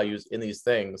legacy values in these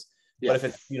things. But if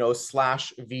it's, you know,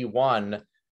 /v1/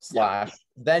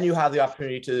 then you have the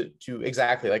opportunity to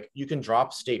exactly, like, you can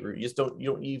drop state root. You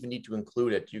don't even need to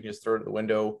include it. You can just throw it in the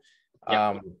window.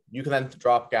 You can then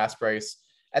drop gas price,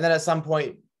 and then at some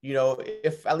point, you know,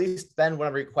 if at least then when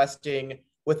I'm requesting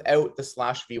without the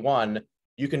 /v1,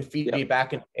 you can feed me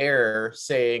back an error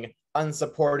saying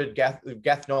unsupported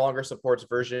geth no longer supports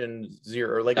version 0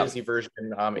 or legacy version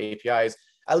APIs.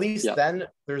 At least then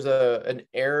there's an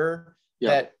error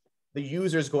that the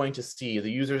user is going to see.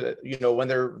 The user, you know, when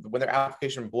their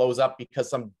application blows up because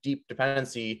some deep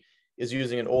dependency is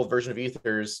using an old version of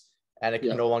ethers and it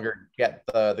can no longer get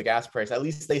the gas price. At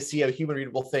least they see a human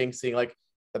readable thing saying like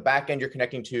the backend you're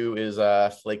connecting to is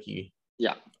flaky.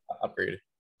 Upgrade.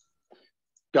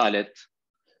 Got it.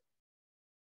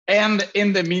 And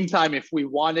in the meantime, if we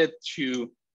wanted to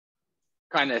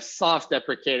kind of soft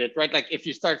deprecate it, right? Like if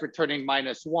you start returning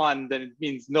 -1, then it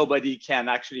means nobody can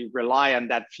actually rely on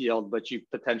that field, but you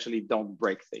potentially don't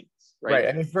break things, right?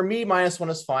 I mean, for me, -1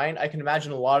 is fine. I can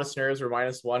imagine a lot of scenarios where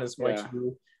 -1 is going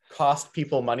to cost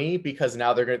people money because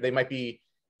now they might be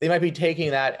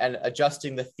taking that and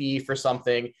adjusting the fee for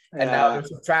something, and now they're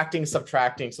subtracting,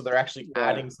 so they're actually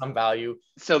adding some value.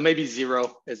 So maybe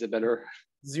 0 is a better.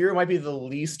 0 might be the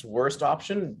least worst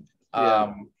option.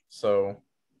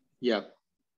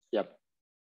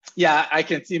 Yeah, I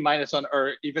can see -1,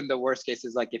 or even the worst case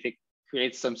is like if it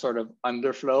creates some sort of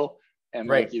underflow and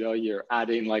like, you know, you're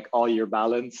adding like all your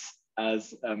balance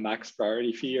as a max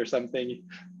priority fee or something.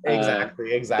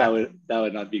 Exactly. That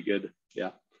would not be good.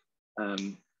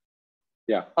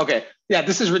 Okay. Yeah,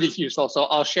 this is really useful. So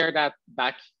I'll share that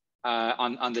back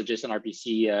on the JSON RPC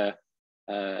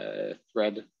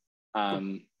thread.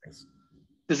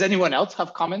 Does anyone else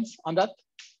have comments on that?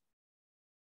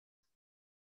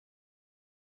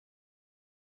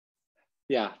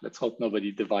 Yeah, let's hope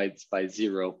nobody divides by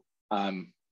 0. I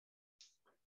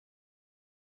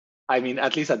mean,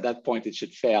 at least at that point, it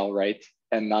should fail, right?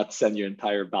 And not send your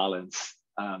entire balance.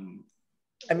 I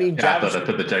mean, Java should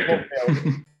put the token.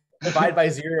 Divide by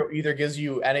 0 either gives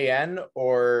you NaN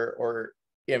or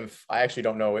inf. I actually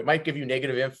don't know. It might give you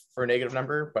negative inf for a negative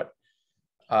number, but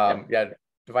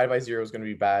divide by 0 is going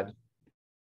to be bad.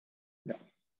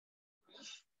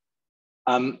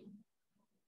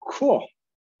 Cool.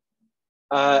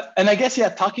 And I guess,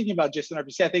 talking about JSON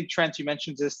RPC, I think, Trent, you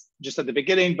mentioned this just at the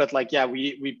beginning, but like,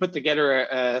 we put together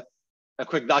a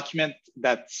quick document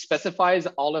that specifies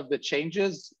all of the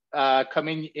changes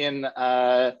coming in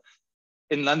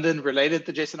London related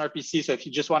to JSON RPC. So if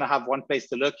you just want to have one place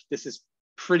to look, this is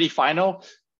pretty final.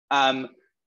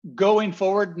 Going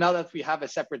forward, now that we have a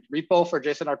separate repo for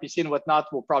JSON RPC and whatnot,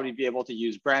 we'll probably be able to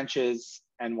use branches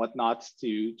and whatnot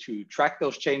to track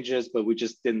those changes, but we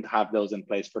just didn't have those in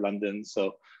place for London.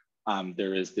 So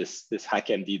there is this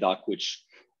HackMD doc, which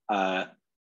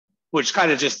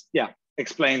kind of just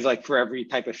explains like for every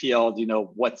type of field,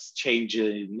 what's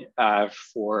changing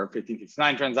for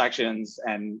 1559 transactions,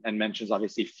 and mentions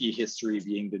obviously fee history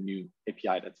being the new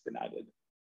API that's been added.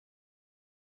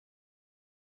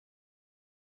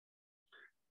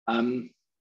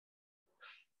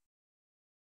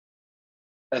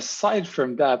 Aside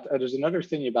from that, there's another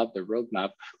thing about the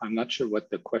roadmap. I'm not sure what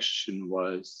the question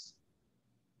was.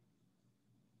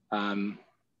 I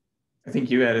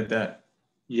think you added that.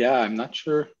 Yeah, I'm not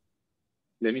sure.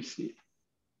 Let me see.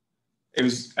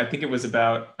 I think it was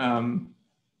about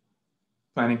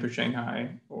planning for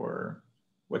Shanghai or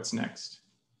what's next.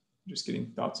 Just getting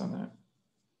thoughts on that.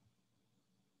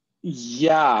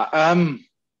 Yeah, I'm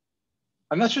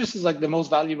not sure this is like the most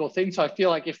valuable thing. So I feel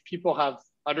like if people have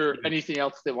anything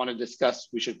else they want to discuss,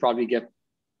 we should probably get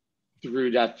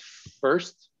through that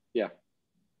first. Yeah.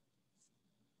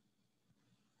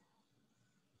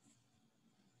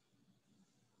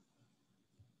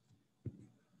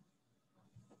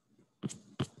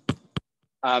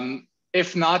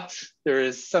 If not, there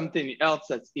is something else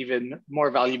that's even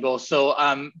more valuable. So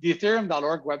the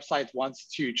Ethereum.org website wants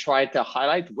to try to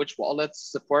highlight which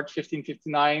wallets support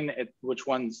 1559 and which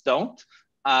ones don't.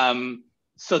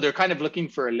 So they're kind of looking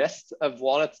for a list of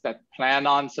wallets that plan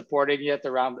on supporting it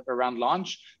around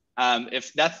launch.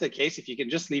 If that's the case, if you can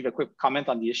just leave a quick comment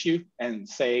on the issue and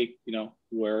say,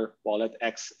 we're wallet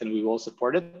X and we will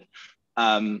support it.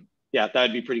 Yeah, that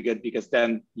would be pretty good, because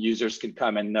then users can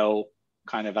come and know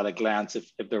kind of at a glance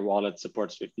if their wallet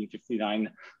supports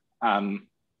 1559.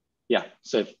 Yeah,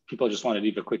 so if people just want to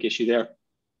leave a quick issue there,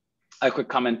 a quick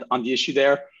comment on the issue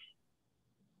there.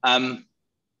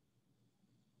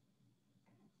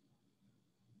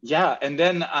 Yeah, and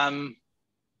then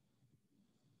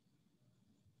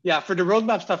yeah, for the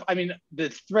roadmap stuff, I mean, the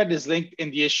thread is linked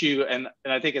in the issue, and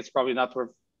I think it's probably not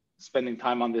worth spending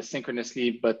time on this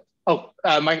synchronously, but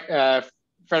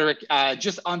Frederick,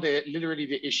 just on literally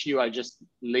the issue, I just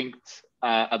linked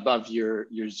above your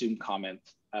Zoom comment.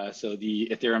 So the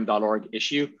Ethereum.org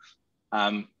issue.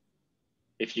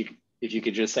 If you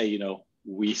could just say,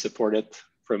 we support it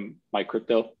from my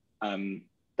crypto,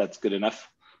 that's good enough.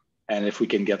 And if we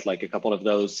can get like a couple of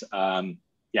those,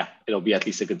 yeah, it'll be at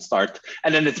least a good start.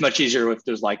 And then it's much easier if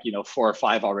there's like 4 or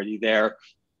 5 already there.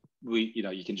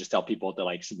 You can just tell people to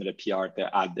like submit a PR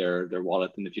to add their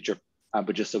wallet in the future.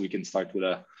 But just so we can start with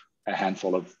a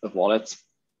handful of wallets.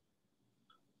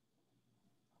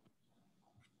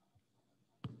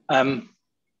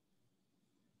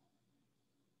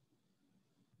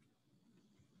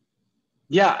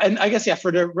 Yeah, and I guess, yeah,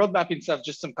 for the road mapping stuff,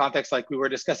 just some context, like we were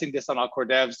discussing this on All Core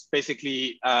Devs,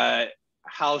 basically,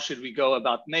 how should we go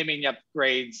about naming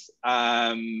upgrades,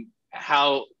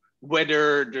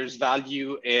 whether there's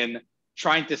value in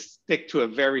trying to stick to a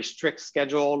very strict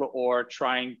schedule or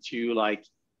trying to like,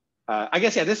 I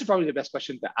guess, yeah, this is probably the best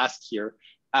question to ask here.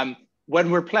 When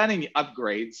we're planning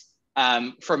upgrades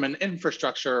from an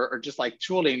infrastructure or just like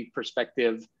tooling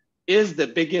perspective, is the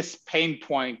biggest pain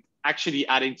point actually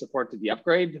adding support to the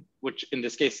upgrade, which in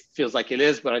this case feels like it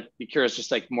is, but I'd be curious just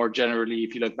like more generally,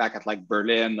 if you look back at like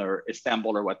Berlin or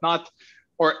Istanbul or whatnot,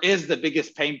 or is the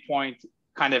biggest pain point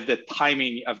kind of the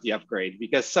timing of the upgrade?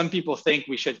 Because some people think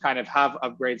we should kind of have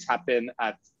upgrades happen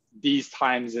at these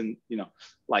times, and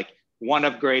like one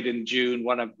upgrade in June,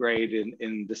 one upgrade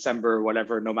in December,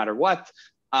 whatever, no matter what.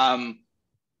 And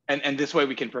this way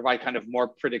we can provide kind of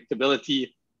more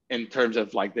predictability in terms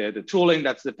of like the tooling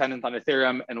that's dependent on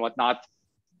Ethereum and whatnot.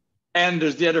 And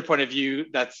there's the other point of view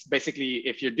that's basically,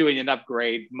 if you're doing an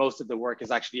upgrade, most of the work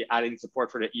is actually adding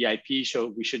support for the EIP. So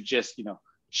we should just,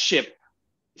 ship,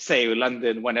 say,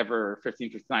 London whenever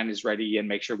 1559 is ready, and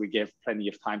make sure we give plenty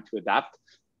of time to adapt.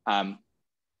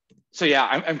 So yeah,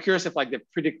 I'm curious if like the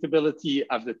predictability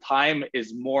of the time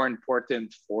is more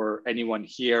important for anyone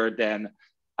here than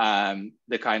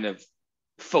the kind of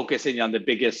focusing on the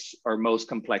biggest or most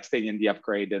complex thing in the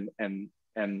upgrade and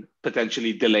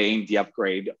potentially delaying the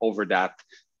upgrade over that.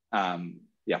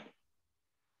 Yeah.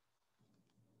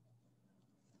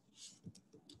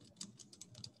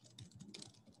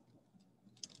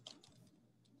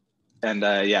 And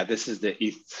yeah, this is the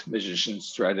ETH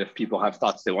Magician's thread. If people have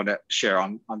thoughts they want to share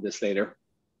on this later.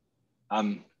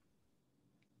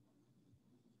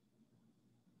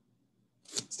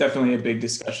 It's definitely a big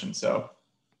discussion, so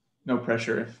no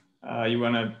pressure if you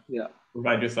want to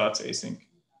provide your thoughts async.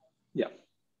 Yeah.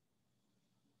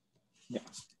 Yeah.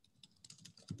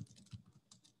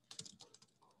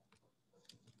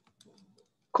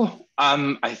 Cool.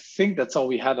 I think that's all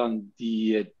we had on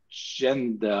the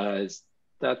agenda. Is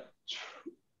that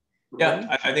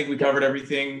Yeah, I think we covered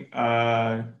everything,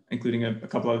 including a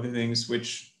couple other things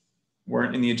which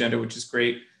weren't in the agenda, which is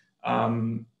great.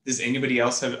 Does anybody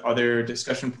else have other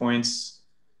discussion points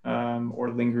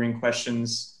or lingering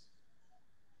questions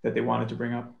that they wanted to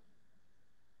bring up?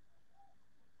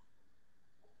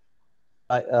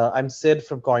 I'm Sid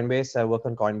from Coinbase. I work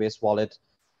on Coinbase Wallet.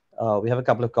 We have a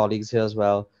couple of colleagues here as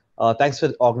well. Thanks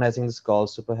for organizing this call,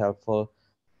 super helpful.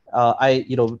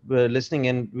 We're listening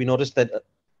in, we noticed that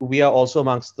we are also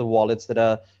amongst the wallets that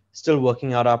are still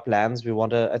working out our plans. We want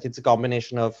to, I think it's a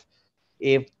combination of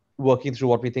working through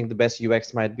what we think the best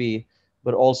UX might be,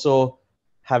 but also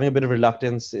having a bit of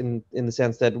reluctance in the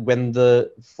sense that when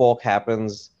the fork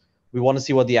happens, we want to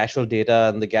see what the actual data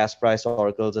and the gas price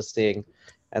oracles are saying.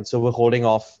 And so we're holding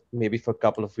off maybe for a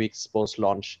couple of weeks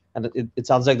post-launch. And it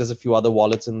sounds like there's a few other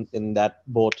wallets in that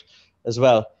boat as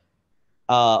well.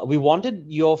 We wanted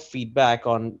your feedback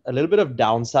on a little bit of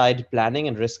downside planning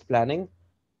and risk planning.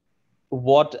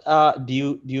 What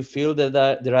do you feel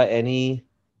that there are any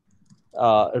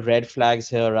red flags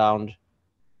here around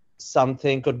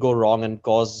something could go wrong and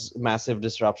cause massive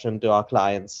disruption to our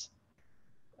clients,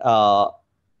 or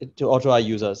to our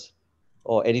users,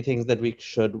 or anything that we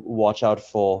should watch out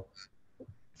for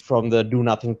from the do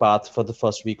nothing path for the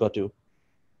first week or two,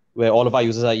 where all of our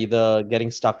users are either getting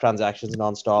stuck transactions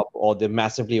nonstop or they're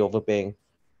massively overpaying?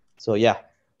 So yeah.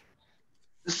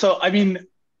 So I mean,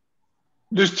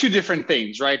 there's two different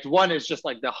things, right? One is just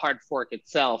like the hard fork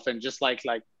itself, and just like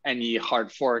any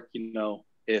hard fork,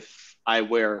 if I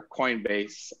were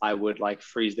Coinbase, I would like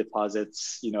freeze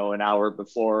deposits, an hour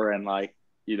before, and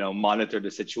monitor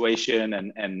the situation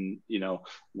and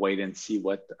wait and see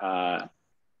what that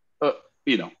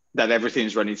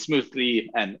everything's running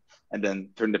smoothly, and then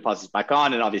turn deposits back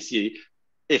on. And obviously,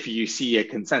 if you see a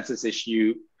consensus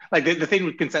issue, like the thing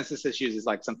with consensus issues is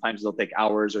like sometimes they'll take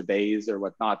hours or days or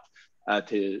whatnot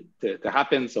to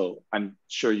happen. So I'm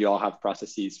sure you all have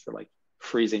processes for like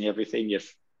freezing everything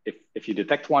if you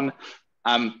detect one.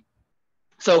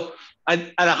 So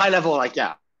at a high level,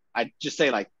 I'd just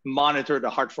say monitor the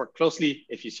hard fork closely.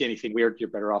 If you see anything weird, you're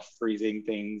better off freezing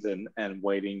things and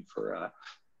waiting for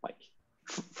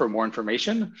for more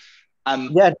information.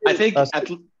 Yeah, I think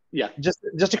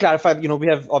just to clarify, we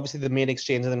have obviously the main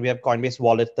exchange, and then we have Coinbase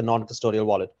Wallet, the non-custodial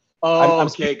wallet. Oh, I'm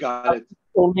okay, got it.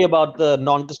 Only about the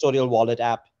non-custodial wallet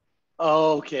app.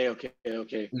 Oh, okay.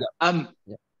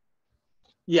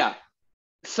 Yeah.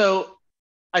 So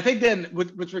I think then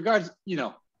with regards,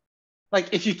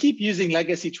 if you keep using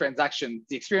legacy transactions,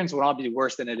 the experience will not be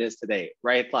worse than it is today,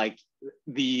 right?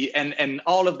 And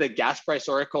all of the gas price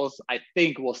oracles, I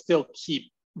think, will still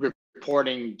keep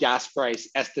reporting gas price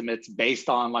estimates based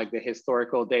on the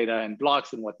historical data and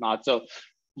blocks and whatnot. So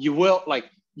you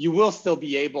will still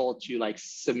be able to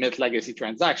submit legacy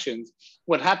transactions.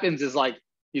 What happens is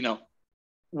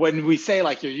when we say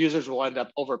your users will end up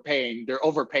overpaying, they're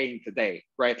overpaying today,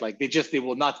 right? They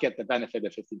will not get the benefit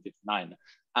of 1559.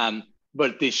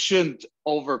 But they shouldn't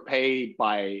overpay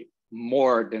by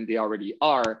more than they already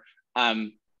are.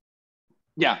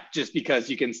 Just because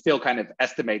you can still kind of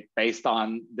estimate based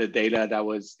on the data that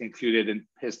was included in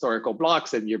historical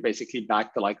blocks, and you're basically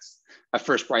back to a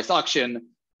first price auction.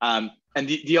 And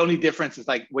the only difference is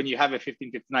when you have a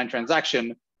 1559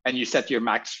 transaction and you set your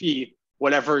max fee,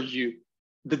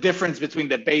 the difference between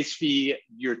the base fee,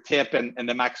 your tip, and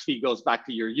the max fee goes back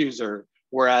to your user.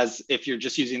 Whereas if you're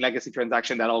just using legacy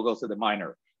transaction, that all goes to the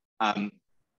miner.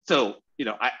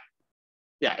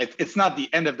 It's not the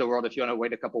end of the world if you want to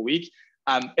wait a couple weeks.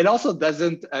 It also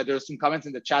doesn't, there's some comments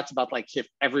in the chats about if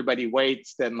everybody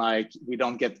waits, then we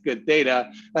don't get good data.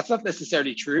 That's not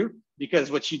necessarily true, because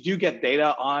what you do get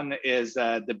data on is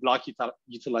the block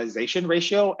utilization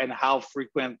ratio and how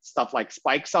frequent stuff like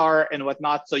spikes are and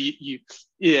whatnot. So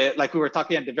like we were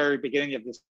talking at the very beginning of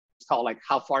this call,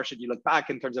 how far should you look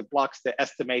back in terms of blocks to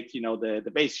estimate,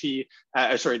 the base fee,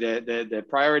 the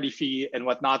priority fee and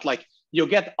whatnot. You'll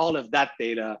get all of that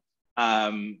data.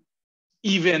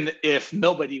 Even if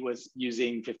nobody was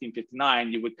using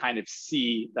 1559, you would kind of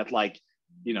see that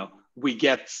we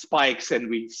get spikes, and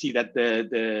we see that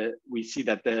the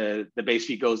base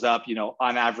fee goes up,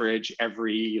 on average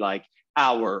every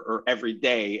hour or every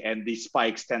day, and these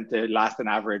spikes tend to last an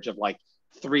average of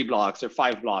 3 blocks or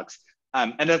 5 blocks.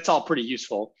 And that's all pretty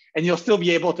useful. And you'll still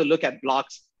be able to look at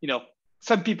blocks.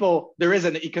 Some people, there is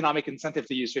an economic incentive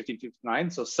to use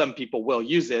 1559, so some people will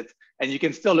use it. And you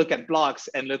can still look at blocks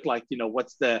and look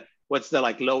what's the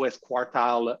lowest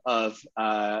quartile of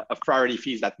priority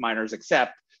fees that miners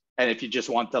accept. And if you just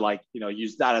want to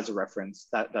use that as a reference,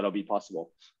 that'll be possible.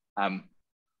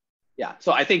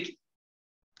 So I think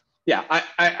Yeah,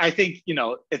 I think, you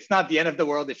know, it's not the end of the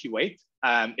world if you wait.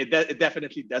 It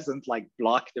definitely doesn't like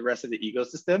block the rest of the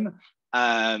ecosystem.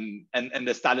 And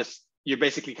the status, you're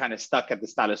basically kind of stuck at the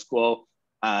status quo.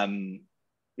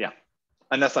 Yeah,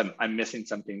 unless I'm missing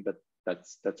something, but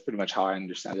that's pretty much how I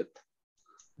understand it.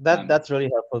 That's really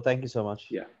helpful. Thank you so much.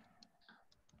 Yeah.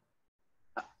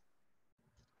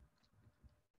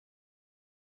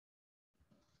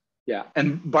 Yeah,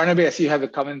 and Barnaby, I see you have a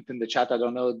comment in the chat. I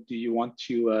don't know, do you want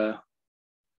to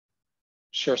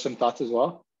share some thoughts as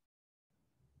well?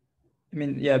 I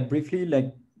mean, yeah, briefly,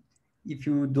 like if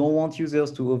you don't want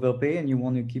users to overpay and you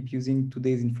want to keep using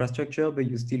today's infrastructure, but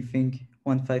you still think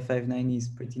 1559 is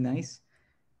pretty nice,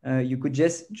 you could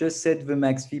just set the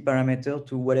max fee parameter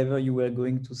to whatever you were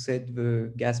going to set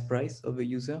the gas price of a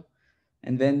user,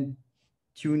 and then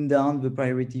tune down the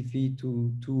priority fee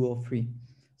to 2 or 3.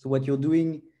 So what you're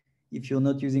doing, if you're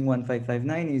not using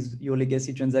 1559, is your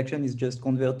legacy transaction is just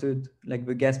converted, like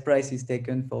the gas price is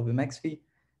taken for the max fee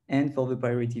and for the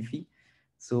priority fee.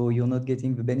 So you're not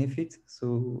getting the benefit.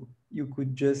 So you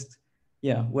could just,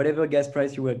 yeah, whatever gas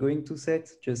price you were going to set,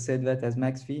 just set that as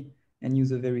max fee and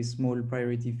use a very small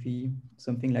priority fee,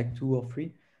 something like 2 or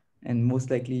 3. And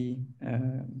most likely,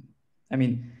 I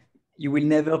mean, you will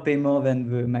never pay more than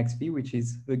the max fee, which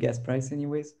is the gas price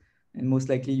anyways. And most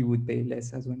likely you would pay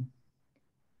less as well.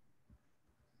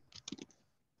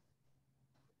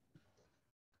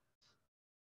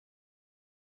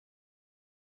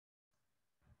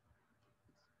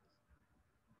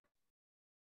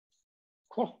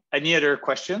 Cool. Any other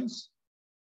questions?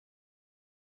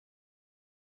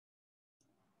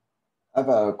 I have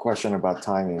a question about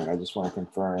timing. I just want to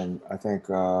confirm. I think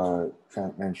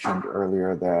Trent mentioned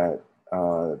earlier that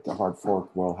the hard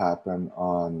fork will happen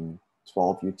on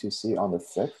 12 UTC on the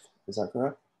 5th. Is that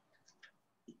correct?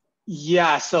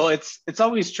 Yeah, so it's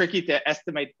always tricky to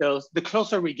estimate those. The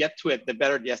closer we get to it, the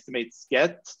better the estimates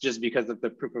get, just because of the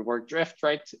proof of work drift,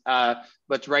 right?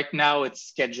 But right now it's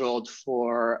scheduled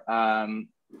for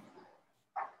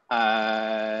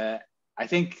I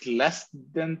think less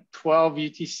than 12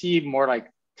 UTC, more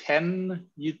like 10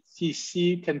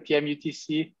 UTC, 10 p.m.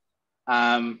 UTC.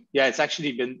 Yeah, it's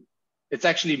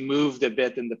actually moved a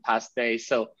bit in the past day.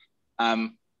 So, oh,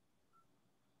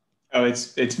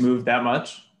 it's moved that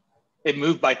much? It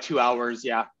moved by 2 hours,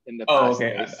 yeah, in the past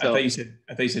okay. day. I thought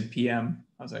you said PM.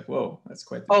 I was like, whoa, that's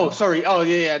quite the jump. Sorry. Oh,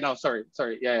 yeah, no, sorry.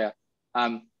 Yeah.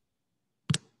 Oh,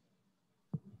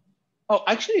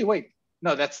 actually, wait.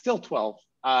 No, that's still 12.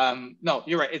 No,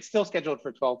 you're right. It's still scheduled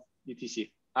for 12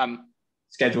 UTC.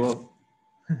 Scheduled.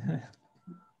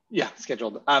 Yeah,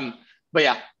 scheduled. But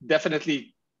yeah,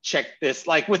 definitely check this.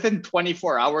 Like within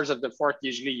 24 hours of the fork,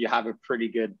 usually you have a pretty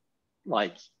good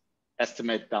like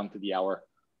estimate down to the hour.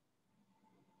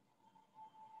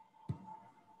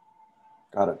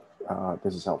 Got it.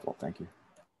 This is helpful. Thank you.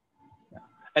 Yeah.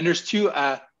 And there's two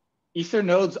Ether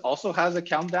nodes also has a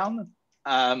countdown.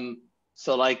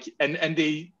 So like, and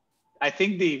I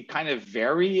think they kind of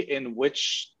vary in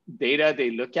which data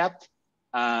they look at,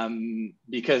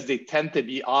 because they tend to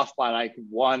be off by like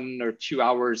 1 or 2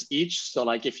 hours each. So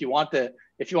like, if you want a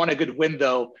good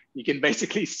window, you can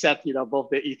basically set, you know, both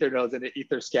the Ether nodes and the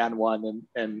Etherscan one,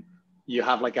 and you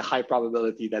have like a high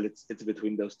probability that it's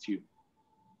between those two.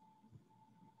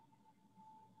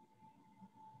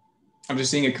 I'm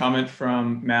just seeing a comment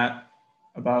from Matt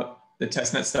about the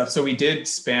testnet stuff. So we did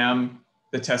spam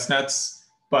the testnets,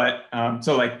 but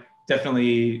so like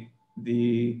definitely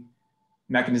the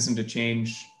mechanism to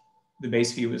change the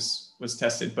base fee was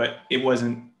tested, but it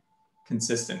wasn't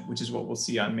consistent, which is what we'll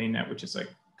see on mainnet, which is like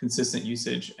consistent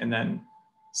usage and then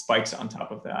spikes on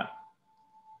top of that.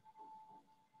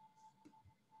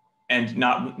 And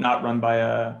not run by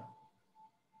a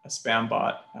spam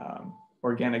bot.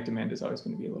 Organic demand is always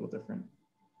going to be a little different.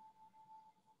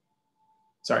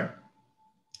 Sorry.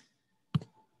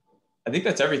 I think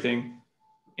that's everything.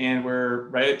 And we're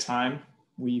right at time.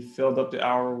 We filled up the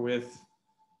hour with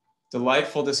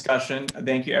delightful discussion.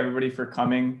 Thank you everybody for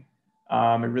coming.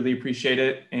 I really appreciate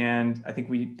it. And I think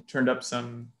we turned up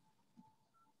some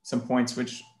points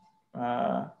which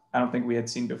I don't think we had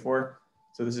seen before.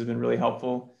 So this has been really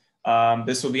helpful.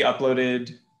 This will be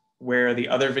uploaded where the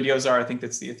other videos are. I think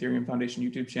that's the Ethereum Foundation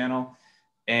YouTube channel.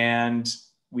 And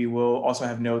we will also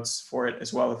have notes for it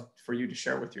as well for you to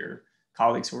share with your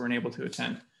colleagues who weren't able to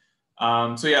attend.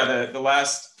 So yeah, the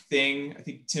last thing I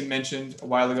think Tim mentioned a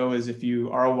while ago is if you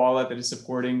are a wallet that is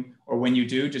supporting, or when you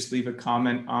do, just leave a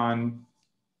comment on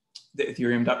the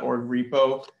ethereum.org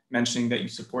repo mentioning that you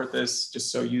support this,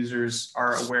 just so users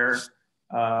are aware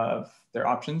of their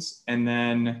options. And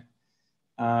then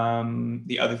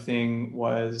the other thing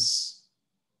was,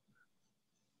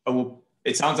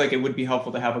 it sounds like it would be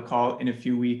helpful to have a call in a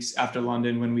few weeks after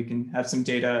London when we can have some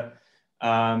data.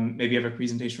 Maybe have a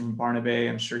presentation from Barnaby.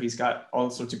 I'm sure he's got all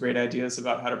sorts of great ideas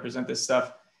about how to present this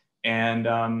stuff. And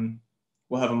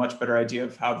we'll have a much better idea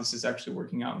of how this is actually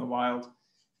working out in the wild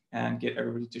and get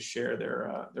everybody to share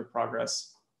their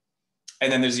progress.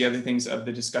 And then there's the other things of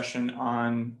the discussion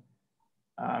on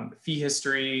fee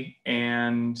history.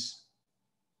 And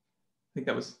I think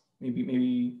that was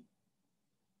maybe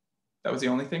that was the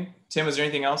only thing. Tim, was there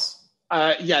anything else?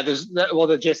 Yeah, there's the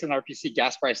JSON RPC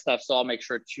gas price stuff. So I'll make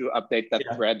sure to update that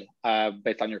thread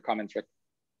based on your comments, Rick.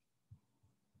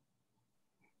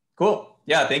 Cool.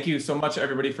 Yeah, thank you so much,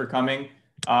 everybody, for coming.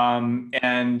 And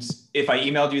if I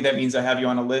emailed you, that means I have you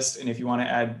on a list. And if you want to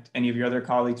add any of your other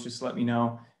colleagues, just let me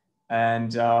know.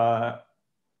 And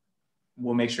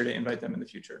we'll make sure to invite them in the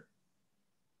future.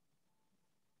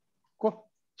 Cool.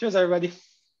 Cheers, everybody.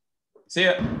 See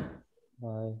ya.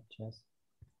 Bye. Cheers.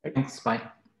 Thanks. Bye.